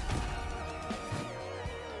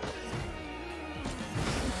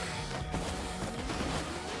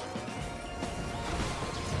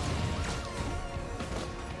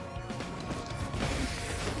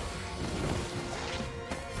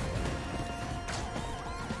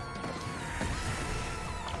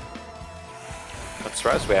 I'm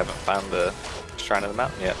surprised we haven't found the Shrine of the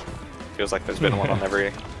Mountain yet. Feels like there's been one on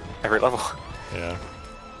every level. Yeah.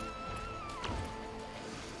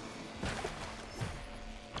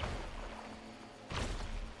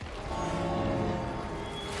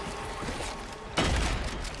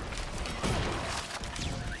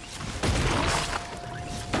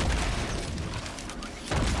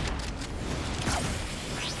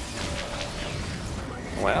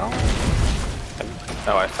 Well,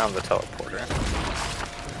 oh, I found the teleporter.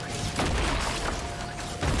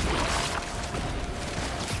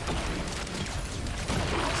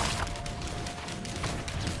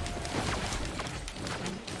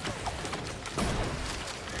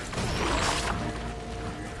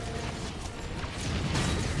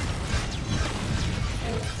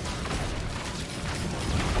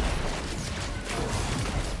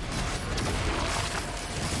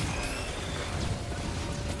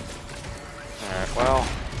 Alright, well,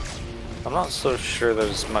 I'm not so sure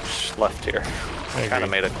there's much left here. I kind of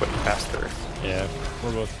made a quick pass through. Yeah,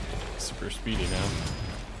 we're both super speedy now.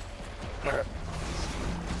 Alright.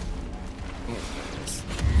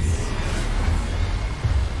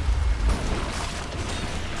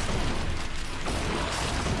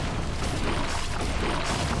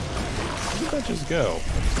 Where did that just go?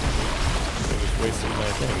 I just wasted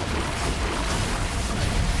my thing.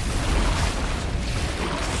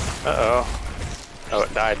 Uh-oh. Oh,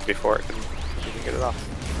 it died before it could even get it off.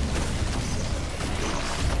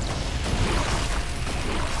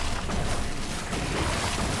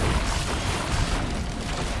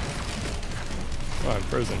 Oh, I'm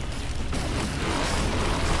frozen.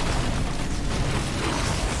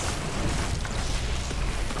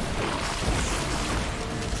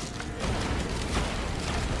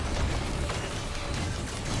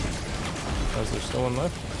 Oh, is there still one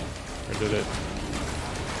left? Or did it?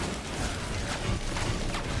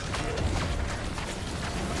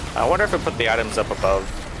 I wonder if it put the items up above.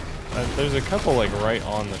 There's a couple like right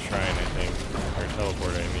on the shrine, I think. Or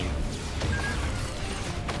teleport, I mean.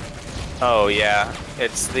 Oh, yeah.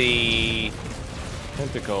 It's the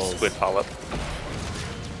Tentacles. squid polyp.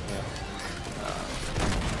 Yeah.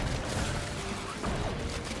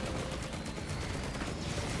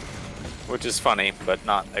 Which is funny, but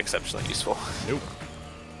not exceptionally useful. Nope.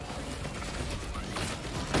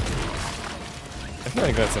 I feel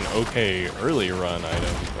like that's an okay early run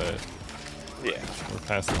item, but Yeah. we're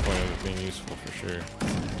past the point of it being useful for sure.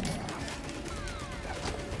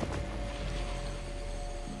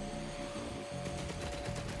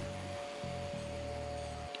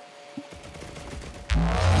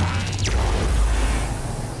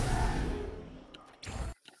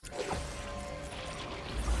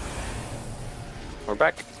 we're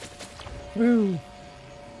back. Woo!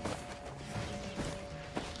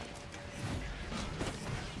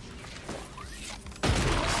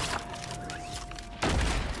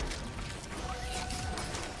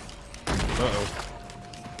 Uh-oh.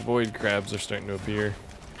 Void crabs are starting to appear.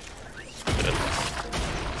 Good.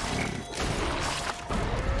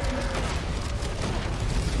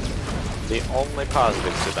 The only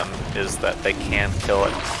positive to them is that they can kill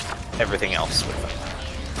everything else with them.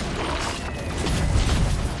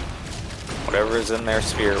 Whatever is in their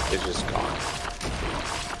sphere is just gone.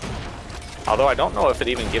 Although I don't know if it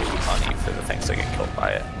even gives you money for the things that get killed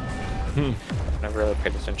by it. I've never really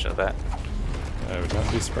paid attention to that. I would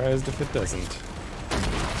not be surprised if it doesn't.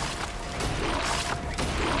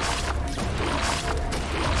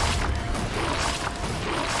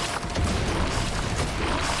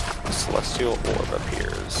 Celestial orb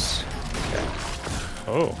appears. Okay.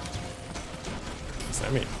 Oh. What's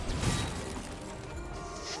that mean?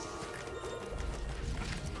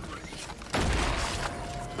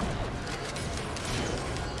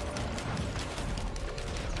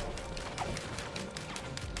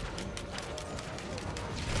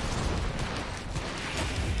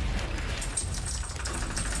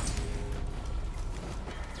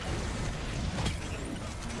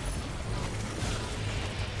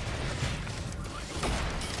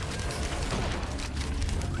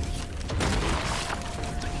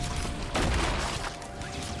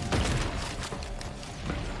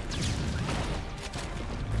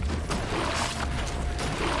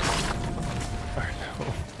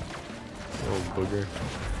 Booger.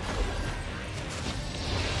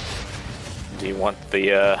 Do you want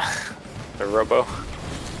the robo?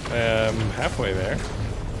 Halfway there.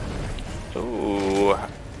 Ooh,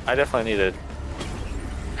 I definitely need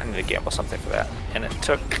to gamble something for that, and it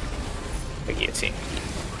took the guillotine.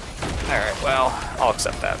 All right, well, I'll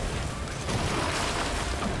accept that.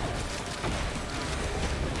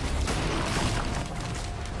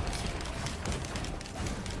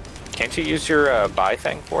 Can't you use your buy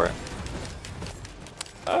thing for it?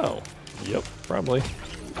 Oh, yep, probably.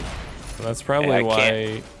 Well, that's probably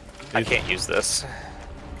why I can't use this.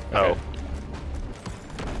 Okay. Oh.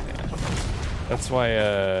 That's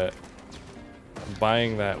why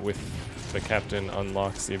buying that with the captain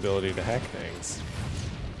unlocks the ability to hack things.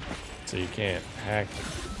 So you can't hack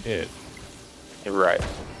it. You're right.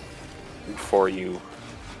 Before you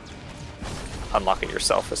unlock it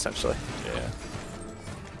yourself, essentially. Yeah.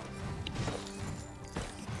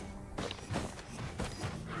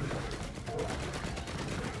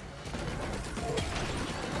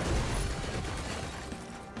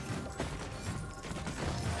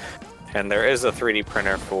 And there is a 3D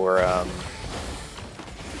printer for,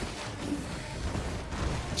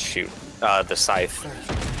 the scythe.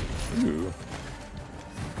 Ooh.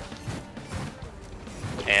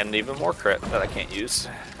 And even more crit that I can't use.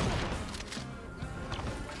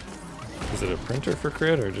 Is it a printer for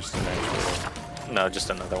crit or just an actual? No, just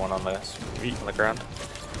another one on the ground.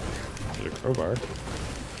 Is it a crowbar?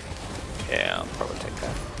 Yeah, I'll probably take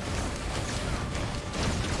that.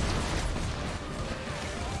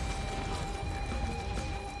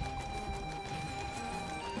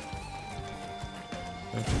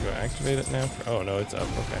 I have to go activate it now? Oh no, it's up,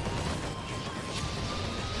 okay.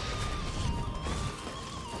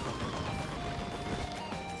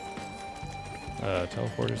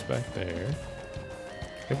 Teleporter's back there.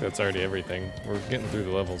 I think that's already everything. We're getting through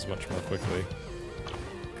the levels much more quickly.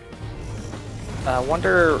 I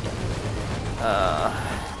wonder...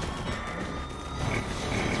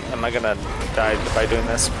 am I gonna die by doing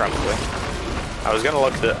this? Probably. I was gonna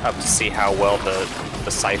look up to see how well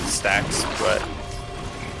the scythe stacks, but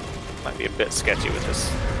might be a bit sketchy with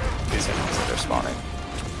these enemies that are spawning.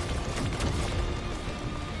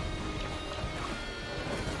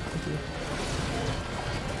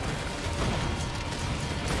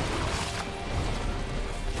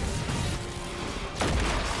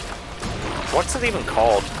 What's it even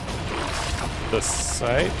called? The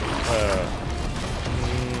scythe?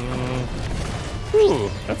 Ooh,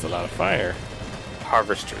 that's a lot of fire.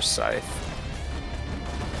 Harvester's Scythe.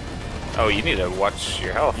 Oh, you need to watch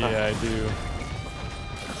your health. Yeah, I do.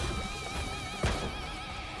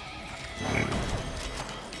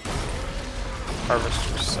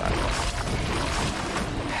 Harvester's Scythe.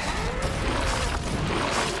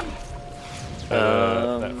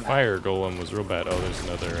 That fire golem was real bad. Oh, there's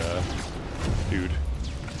another dude.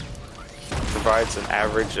 Provides an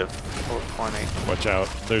average of 4.8. Watch out.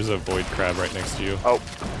 There's a void crab right next to you. Oh,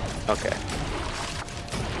 okay.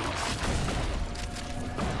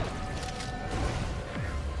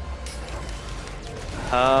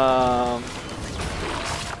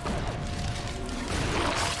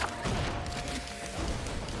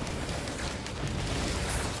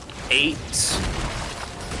 8.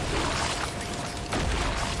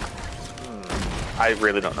 I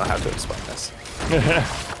really don't know how to explain this.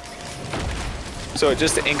 So it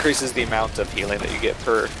just increases the amount of healing that you get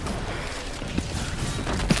per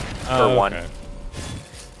one. Okay.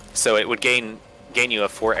 So it would gain you a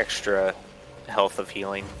 4 extra health of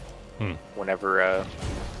healing whenever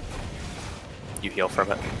you heal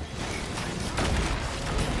from it.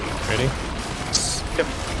 Ready? Yep.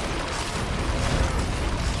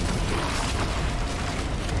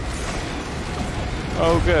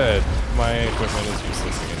 Oh, good. My equipment is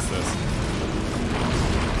useless against this.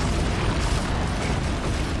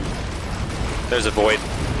 There's a void.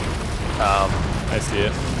 I see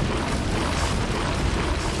it.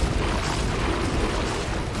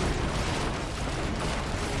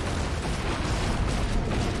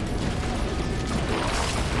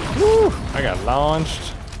 Woo! I got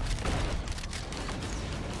launched.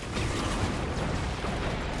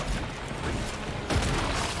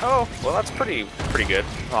 Oh, well, that's pretty good,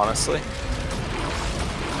 honestly.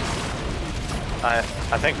 I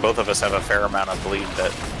think both of us have a fair amount of bleed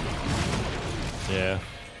that. Yeah.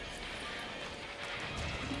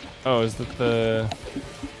 Oh, is that the...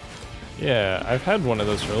 Yeah, I've had one of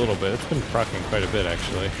those for a little bit. It's been proccing quite a bit,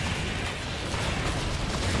 actually.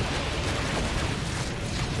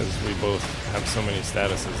 Because we both have so many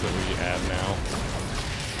statuses that we add now.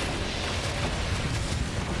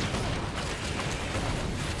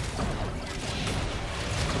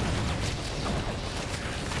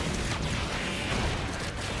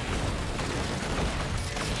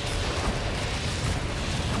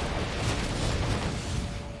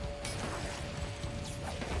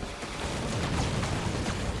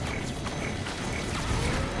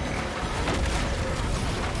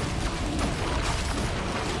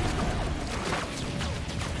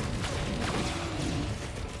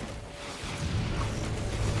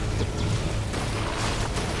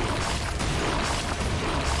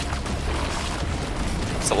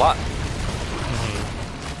 A lot.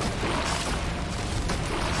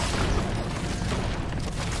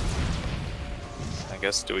 I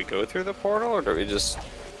guess, do we go through the portal or do we just...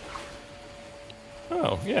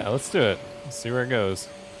 Oh, yeah, let's do it. Let's see where it goes.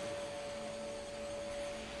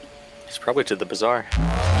 It's probably to the bazaar.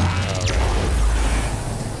 Alright.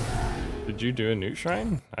 Did you do a newt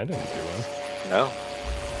shrine? I didn't do one. No.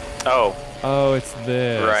 Oh. Oh, it's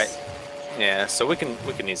this. Right. Yeah, so we can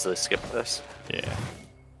easily skip this. Yeah.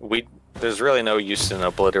 There's really no use in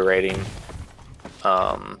obliterating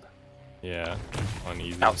Yeah, on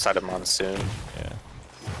easy. outside of Monsoon. Yeah.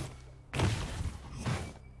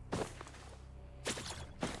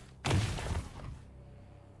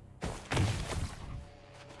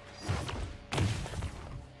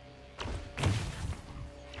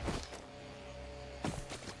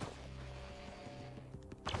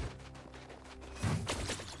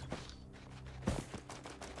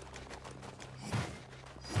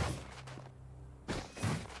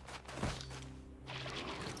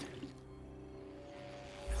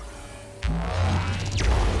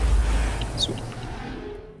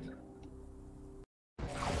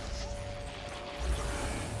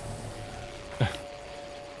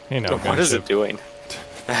 Hey, now, What is it doing?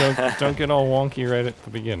 don't get all wonky right at the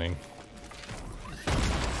beginning.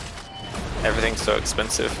 Everything's so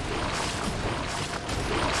expensive.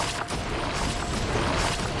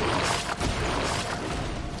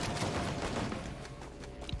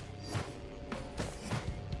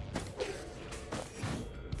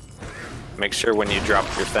 Make sure when you drop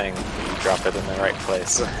your thing, you drop it in the right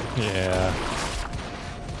place. Yeah.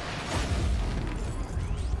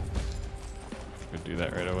 Could do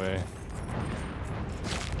that right away.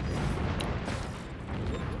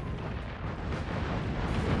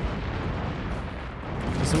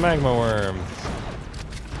 It's a magma worm.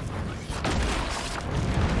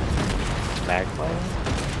 Magma?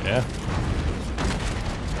 Yeah.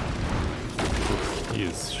 He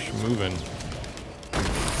is schmoving.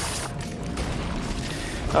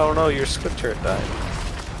 Oh no, your squid turret died.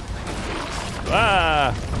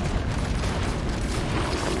 Ah!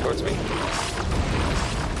 Come towards me.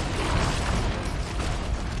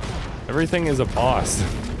 Everything is a boss.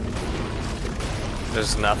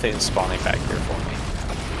 There's nothing spawning back here for me.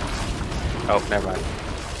 Oh, never mind.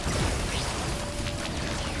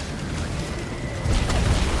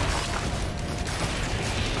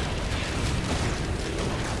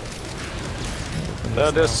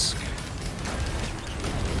 The disc.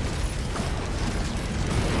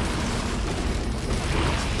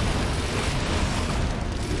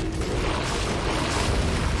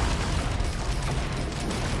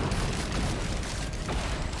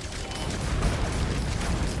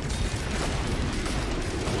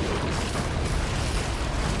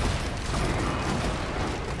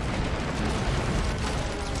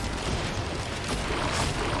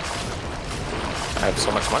 I have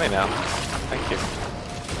so much money now. Thank you.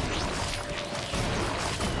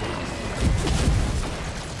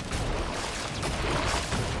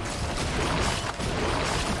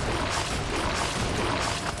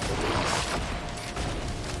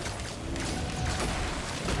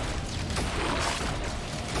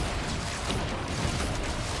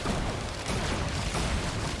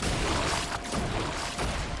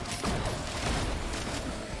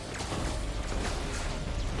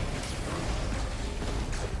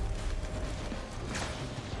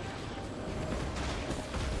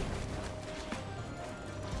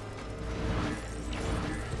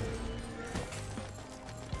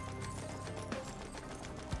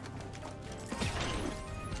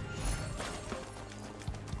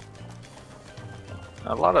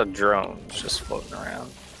 A lot of drones just floating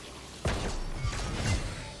around.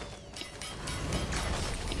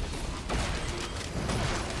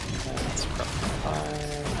 That's probably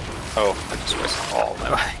fine. Oh, I just wasted all my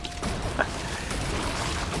money.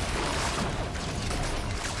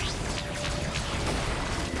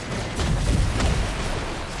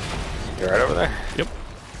 You're right over there? Yep.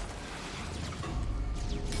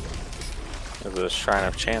 There's a Shrine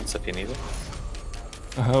of Chance if you need it.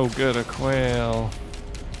 Oh, good, a quail.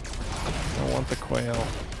 I want the quail.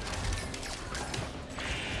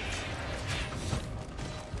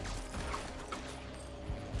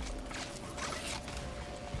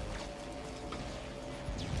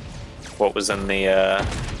 What was in the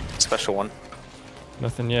special one?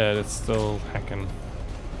 Nothing yet, it's still hacking.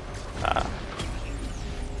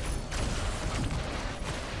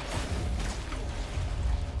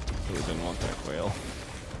 Really didn't want that quail.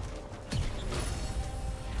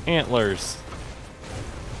 Antlers.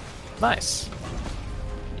 Nice.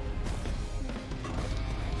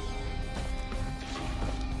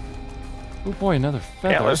 Oh boy, another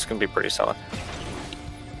feather. Antlers can be pretty solid.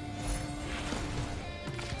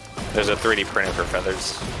 There's a 3D printer for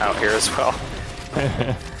feathers out here as well.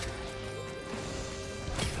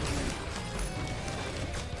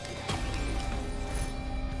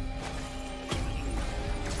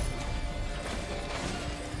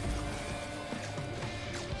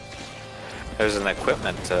 There's an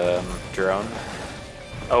equipment drone.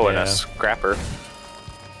 Oh, and Yeah. a scrapper.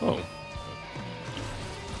 Oh.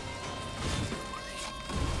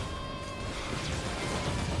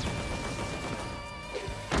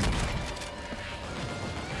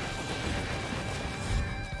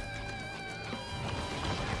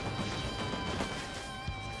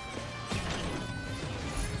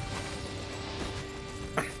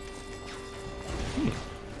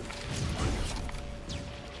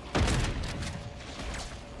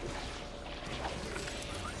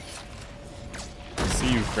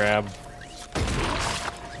 See you, crab.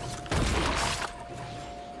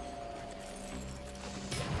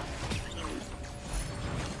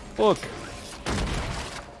 Look.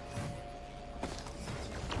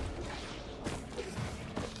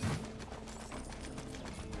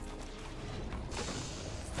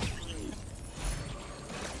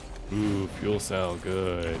 Ooh, fuel cell,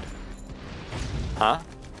 good. Huh?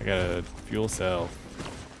 I got a fuel cell.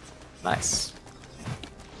 Nice.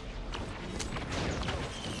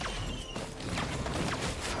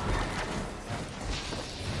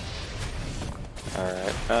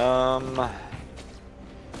 Alright,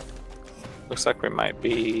 looks like we might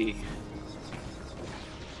be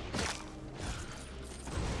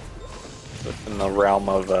within the realm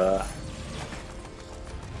of,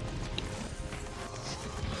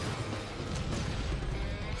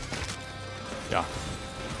 Yeah.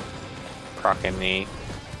 procking the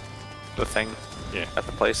thing Yeah. at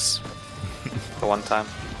the place the one time.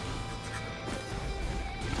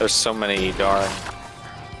 There's so many darn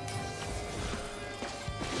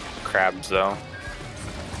crabs though.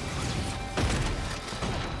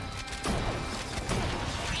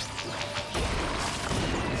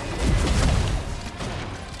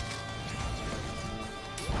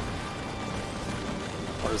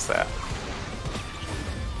 What is that?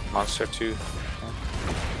 Monster tooth.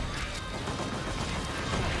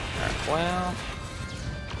 Alright, well.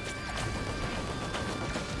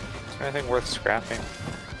 Is there anything worth scrapping?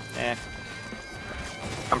 Eh.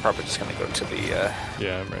 I'm probably just gonna go to the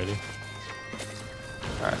Yeah, I'm ready.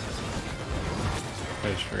 alright.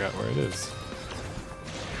 I just forgot where it is.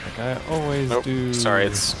 Like I always Nope. do. Sorry,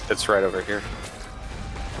 it's right over here.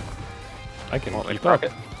 I can Won't let keep you up.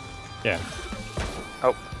 proc it. Yeah.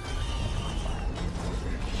 Oh.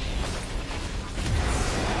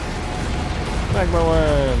 Magma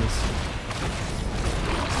worms.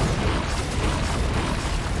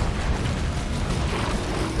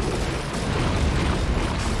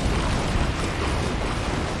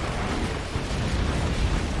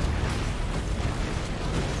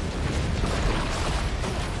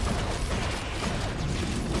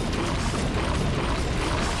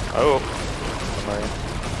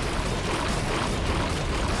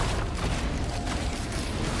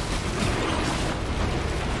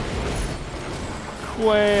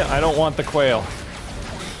 Quail. I don't want the quail.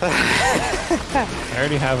 I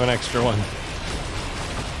already have an extra one.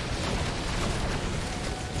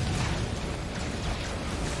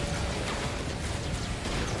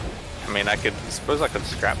 I mean, I suppose I could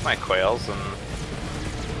scrap my quails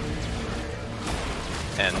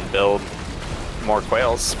and build more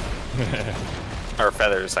quails. Or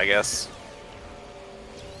feathers, I guess.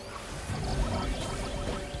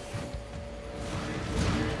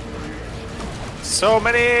 So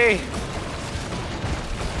many!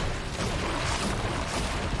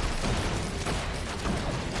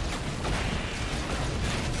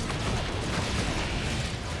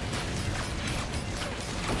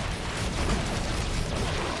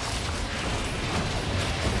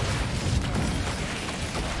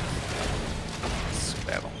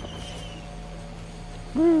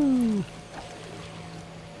 Woo!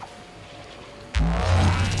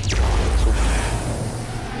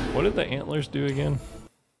 What did the antlers do again?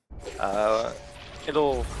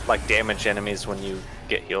 It'll like damage enemies when you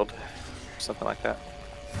get healed, something like that.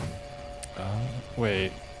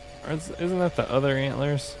 Wait, isn't that the other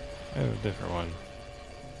antlers? I have a different one.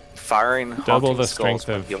 Firing double the skulls strength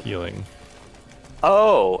when of healed. healing.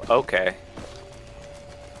 Oh, okay.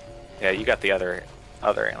 Yeah, you got the other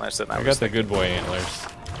antlers than I got the good boy antlers.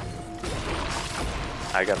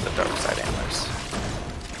 I got the dark side antlers.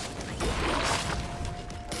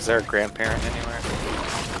 Is there a grandparent anywhere?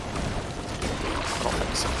 I don't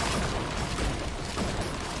think so.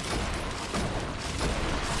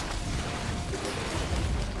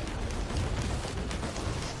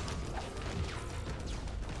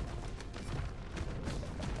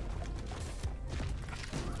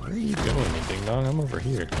 Where are you going, you ding dong? I'm over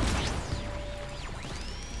here.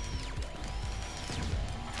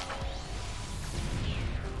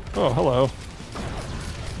 Oh, hello.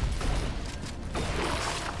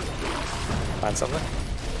 Find something?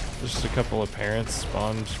 There's just a couple of parents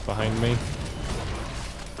spawned behind me.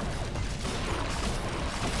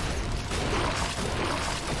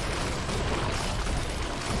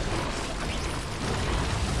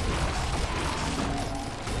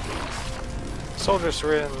 Soldier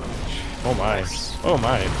syringe. Oh my. Oh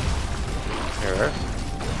my. Here.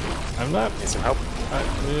 I'm not. Need some help?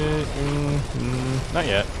 Not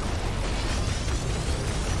yet.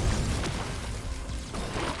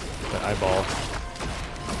 The eyeball.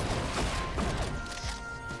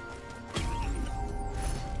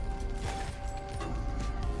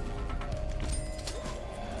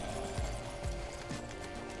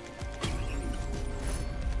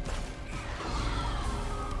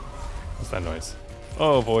 What's that noise?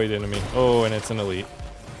 Oh, void enemy. Oh, and it's an elite.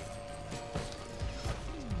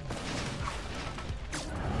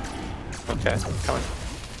 Okay, coming.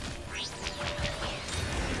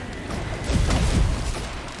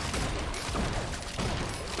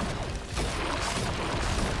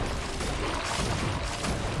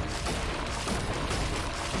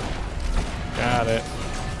 Got it.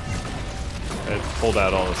 It pulled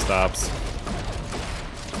out all the stops.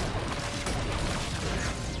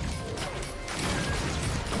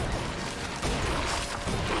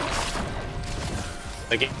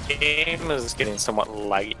 The game is getting somewhat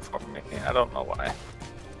laggy for me. I don't know why.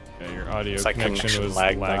 Yeah, your audio It's like connection was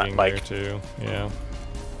lag, not lagging like- there too. Yeah.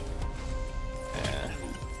 Yeah.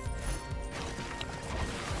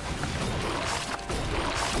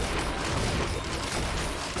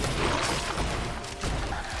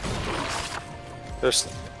 There's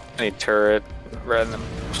any turret, random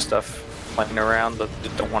stuff flying around that you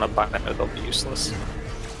don't want to buy them, they'll be useless.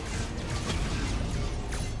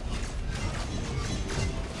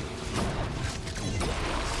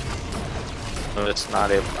 So it's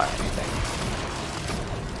not able to buy anything.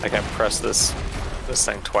 Like I pressed this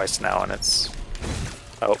thing twice now and it's...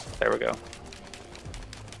 Oh, there we go.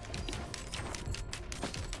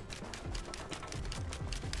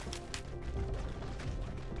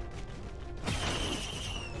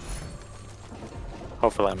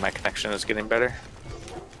 Hopefully my connection is getting better.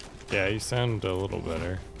 Yeah, you sound a little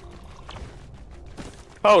better.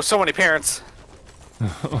 Oh, so many parents! I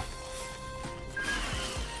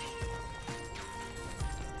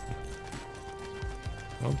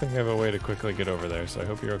don't think I have a way to quickly get over there, so I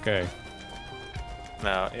hope you're okay.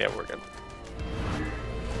 No, yeah, we're good.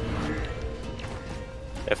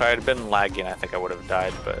 If I had been lagging, I think I would have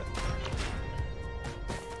died, but...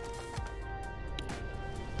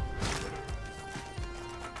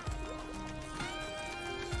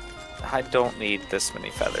 I don't need this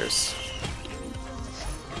many feathers.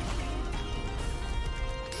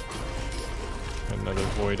 Another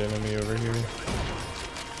void enemy over here.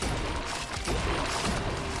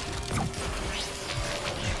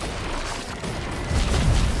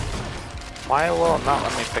 Why will it not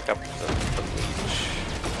let me pick up the leech?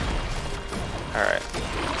 Alright.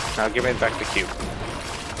 Now give me back the cube.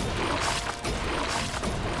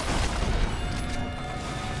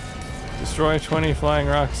 Destroy 20 flying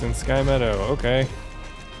rocks in Sky Meadow. Okay.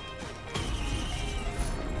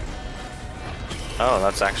 Oh,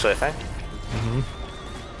 that's actually a thing? Mm-hmm.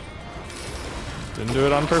 Didn't do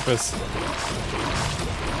it on purpose.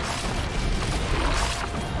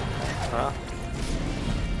 Well,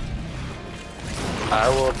 I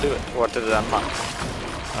will do it. What did it unlock?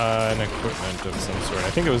 An equipment of some sort. I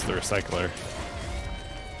think it was the recycler.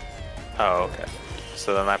 Oh, okay.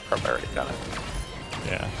 So then I've probably already done it.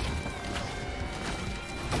 Yeah.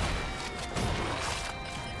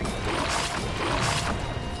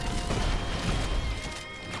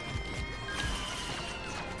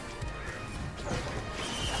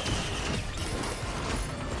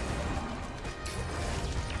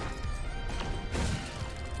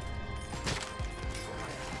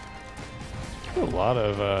 A lot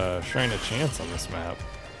of Shrine of Chance on this map.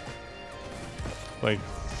 Like,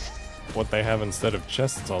 what they have instead of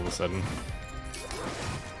chests all of a sudden.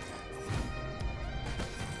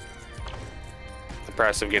 The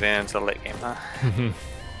price of getting into the late game, huh?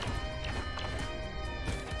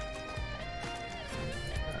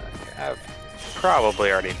 Okay, I've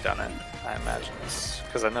probably already done it, I imagine.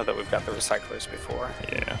 Because I know that we've got the recyclers before.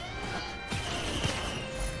 Yeah.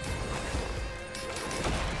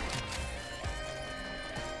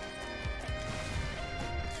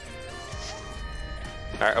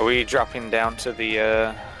 Alright, are we dropping down to the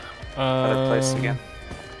other place again?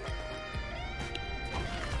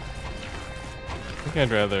 I think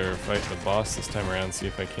I'd rather fight the boss this time around, see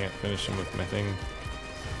if I can't finish him with my thing.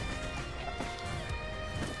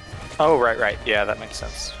 Oh, right. Yeah, that makes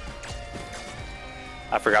sense.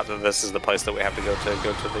 I forgot that this is the place that we have to go to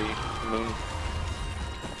the moon.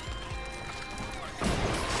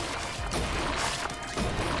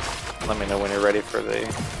 Let me know when you're ready for the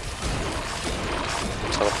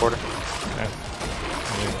teleporter. Okay.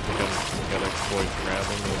 We gotta avoid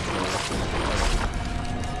grabbing.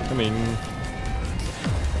 I mean,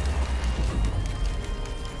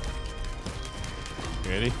 you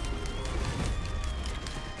ready?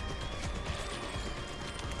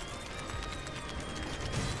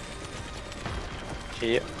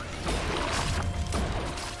 Yep.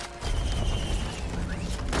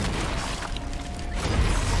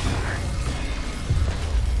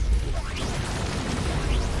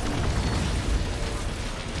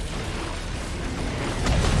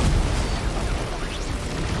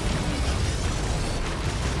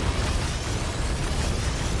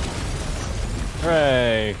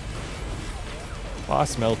 Hooray!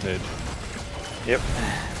 Boss melted. Yep.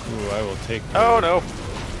 Ooh, I will take the Oh no!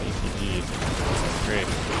 APG. That's great.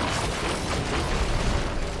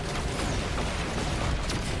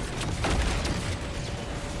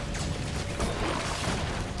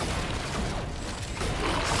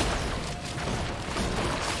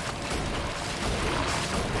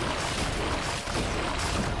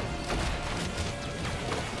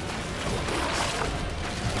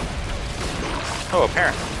 Oh,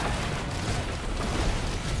 apparent.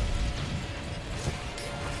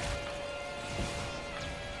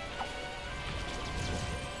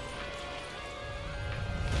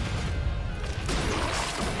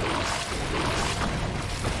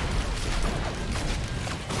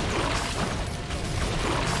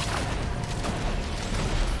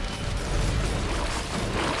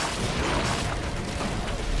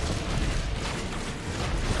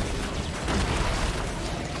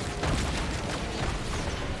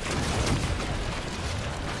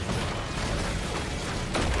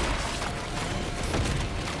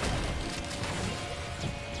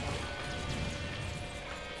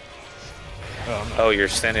 Oh, you're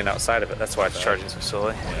standing outside of it. That's why it's charging so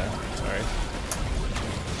slowly. Yeah, sorry.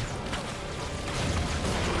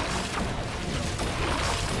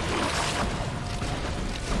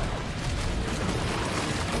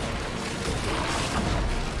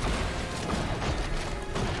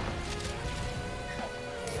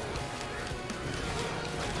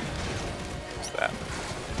 What's that?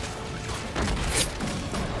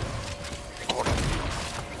 Hold on.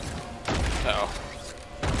 Uh-oh.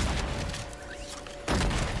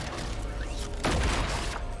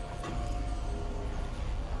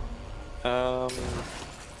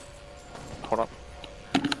 Hold on.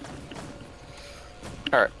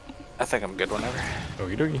 Alright. I think I'm good whenever.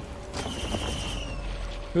 Okie dokie.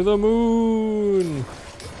 To the moon!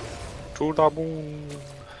 To the moon.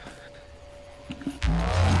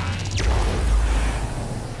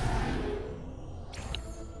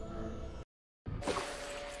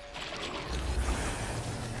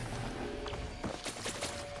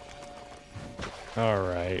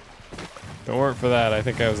 Alright. If it weren't for that, I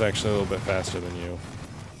think I was actually a little bit faster than you.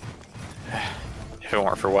 If it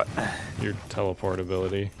weren't for what? Your teleport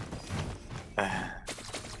ability. Yeah,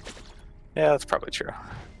 that's probably true.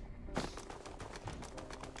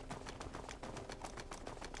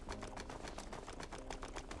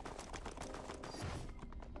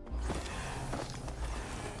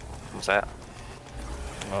 What's that?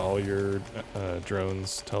 All your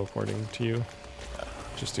drones teleporting to you,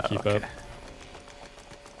 just to keep okay. up.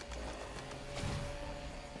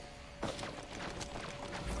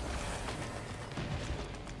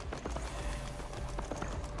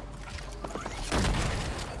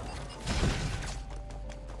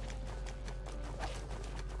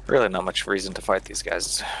 Really not much reason to fight these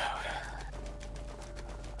guys.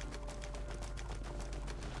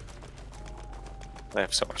 They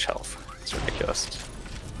have so much health. It's ridiculous.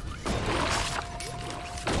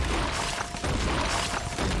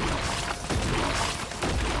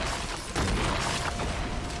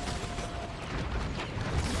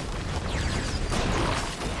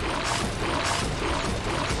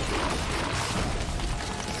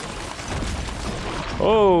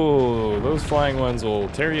 Oh, those flying ones will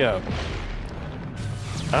tear you up.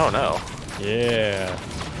 Oh no. Yeah.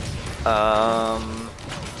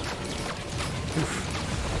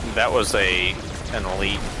 That was an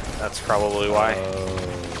elite. That's probably why.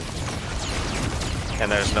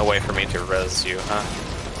 And there's no way for me to res you, huh?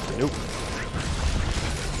 Nope.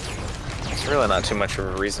 It's really not too much of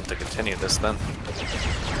a reason to continue this then.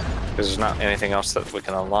 Because there's not anything else that we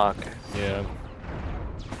can unlock. Yeah.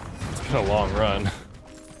 It's been a long run.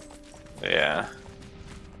 Yeah.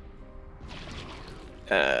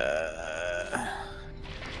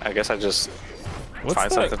 I guess I just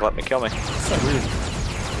find something to let me kill me. What's that weird?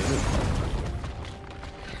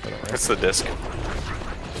 It's the disc. Oh,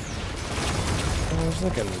 there's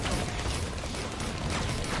like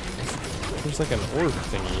an orb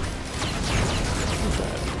thingy. What's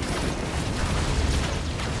that?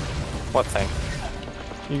 What thing?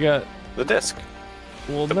 You got The disc.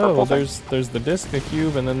 well, The no. purple thing. There's the disc, the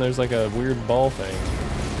cube, and then there's like a weird ball thing.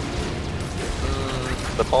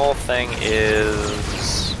 The ball thing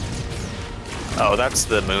is... Oh, that's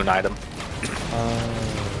the moon item.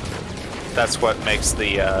 That's what makes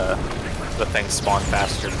the thing spawn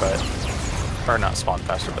faster, but... Or not spawn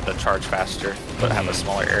faster, but the charge faster, but have a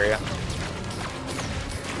smaller area.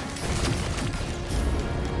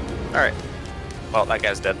 Alright. Well, that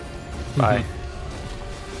guy's dead. Bye.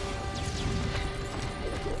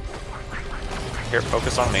 Here,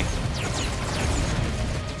 focus on me.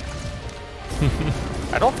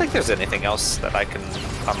 I don't think there's anything else that I can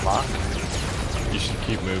unlock. You should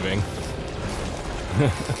keep moving.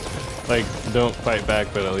 Like, don't fight back,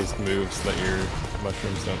 but at least move so that your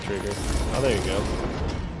mushrooms don't trigger. Oh, there you go.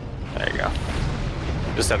 There you go.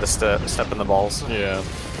 Just have to step in the balls. Yeah.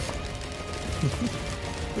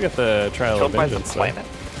 We got the Trial Killed of by the Vengeance, though. planet.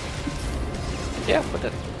 Yeah, but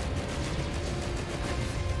it.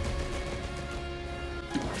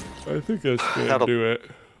 I think that's gonna That'll- do it,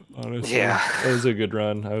 honestly. Yeah. That was a good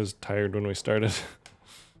run. I was tired when we started.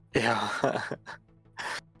 Yeah.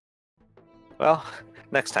 Well,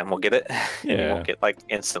 next time we'll get it. And you Yeah. won't get like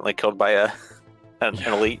instantly killed by an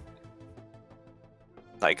elite.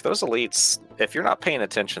 Like those elites, if you're not paying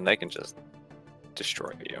attention, they can just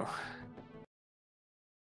destroy you.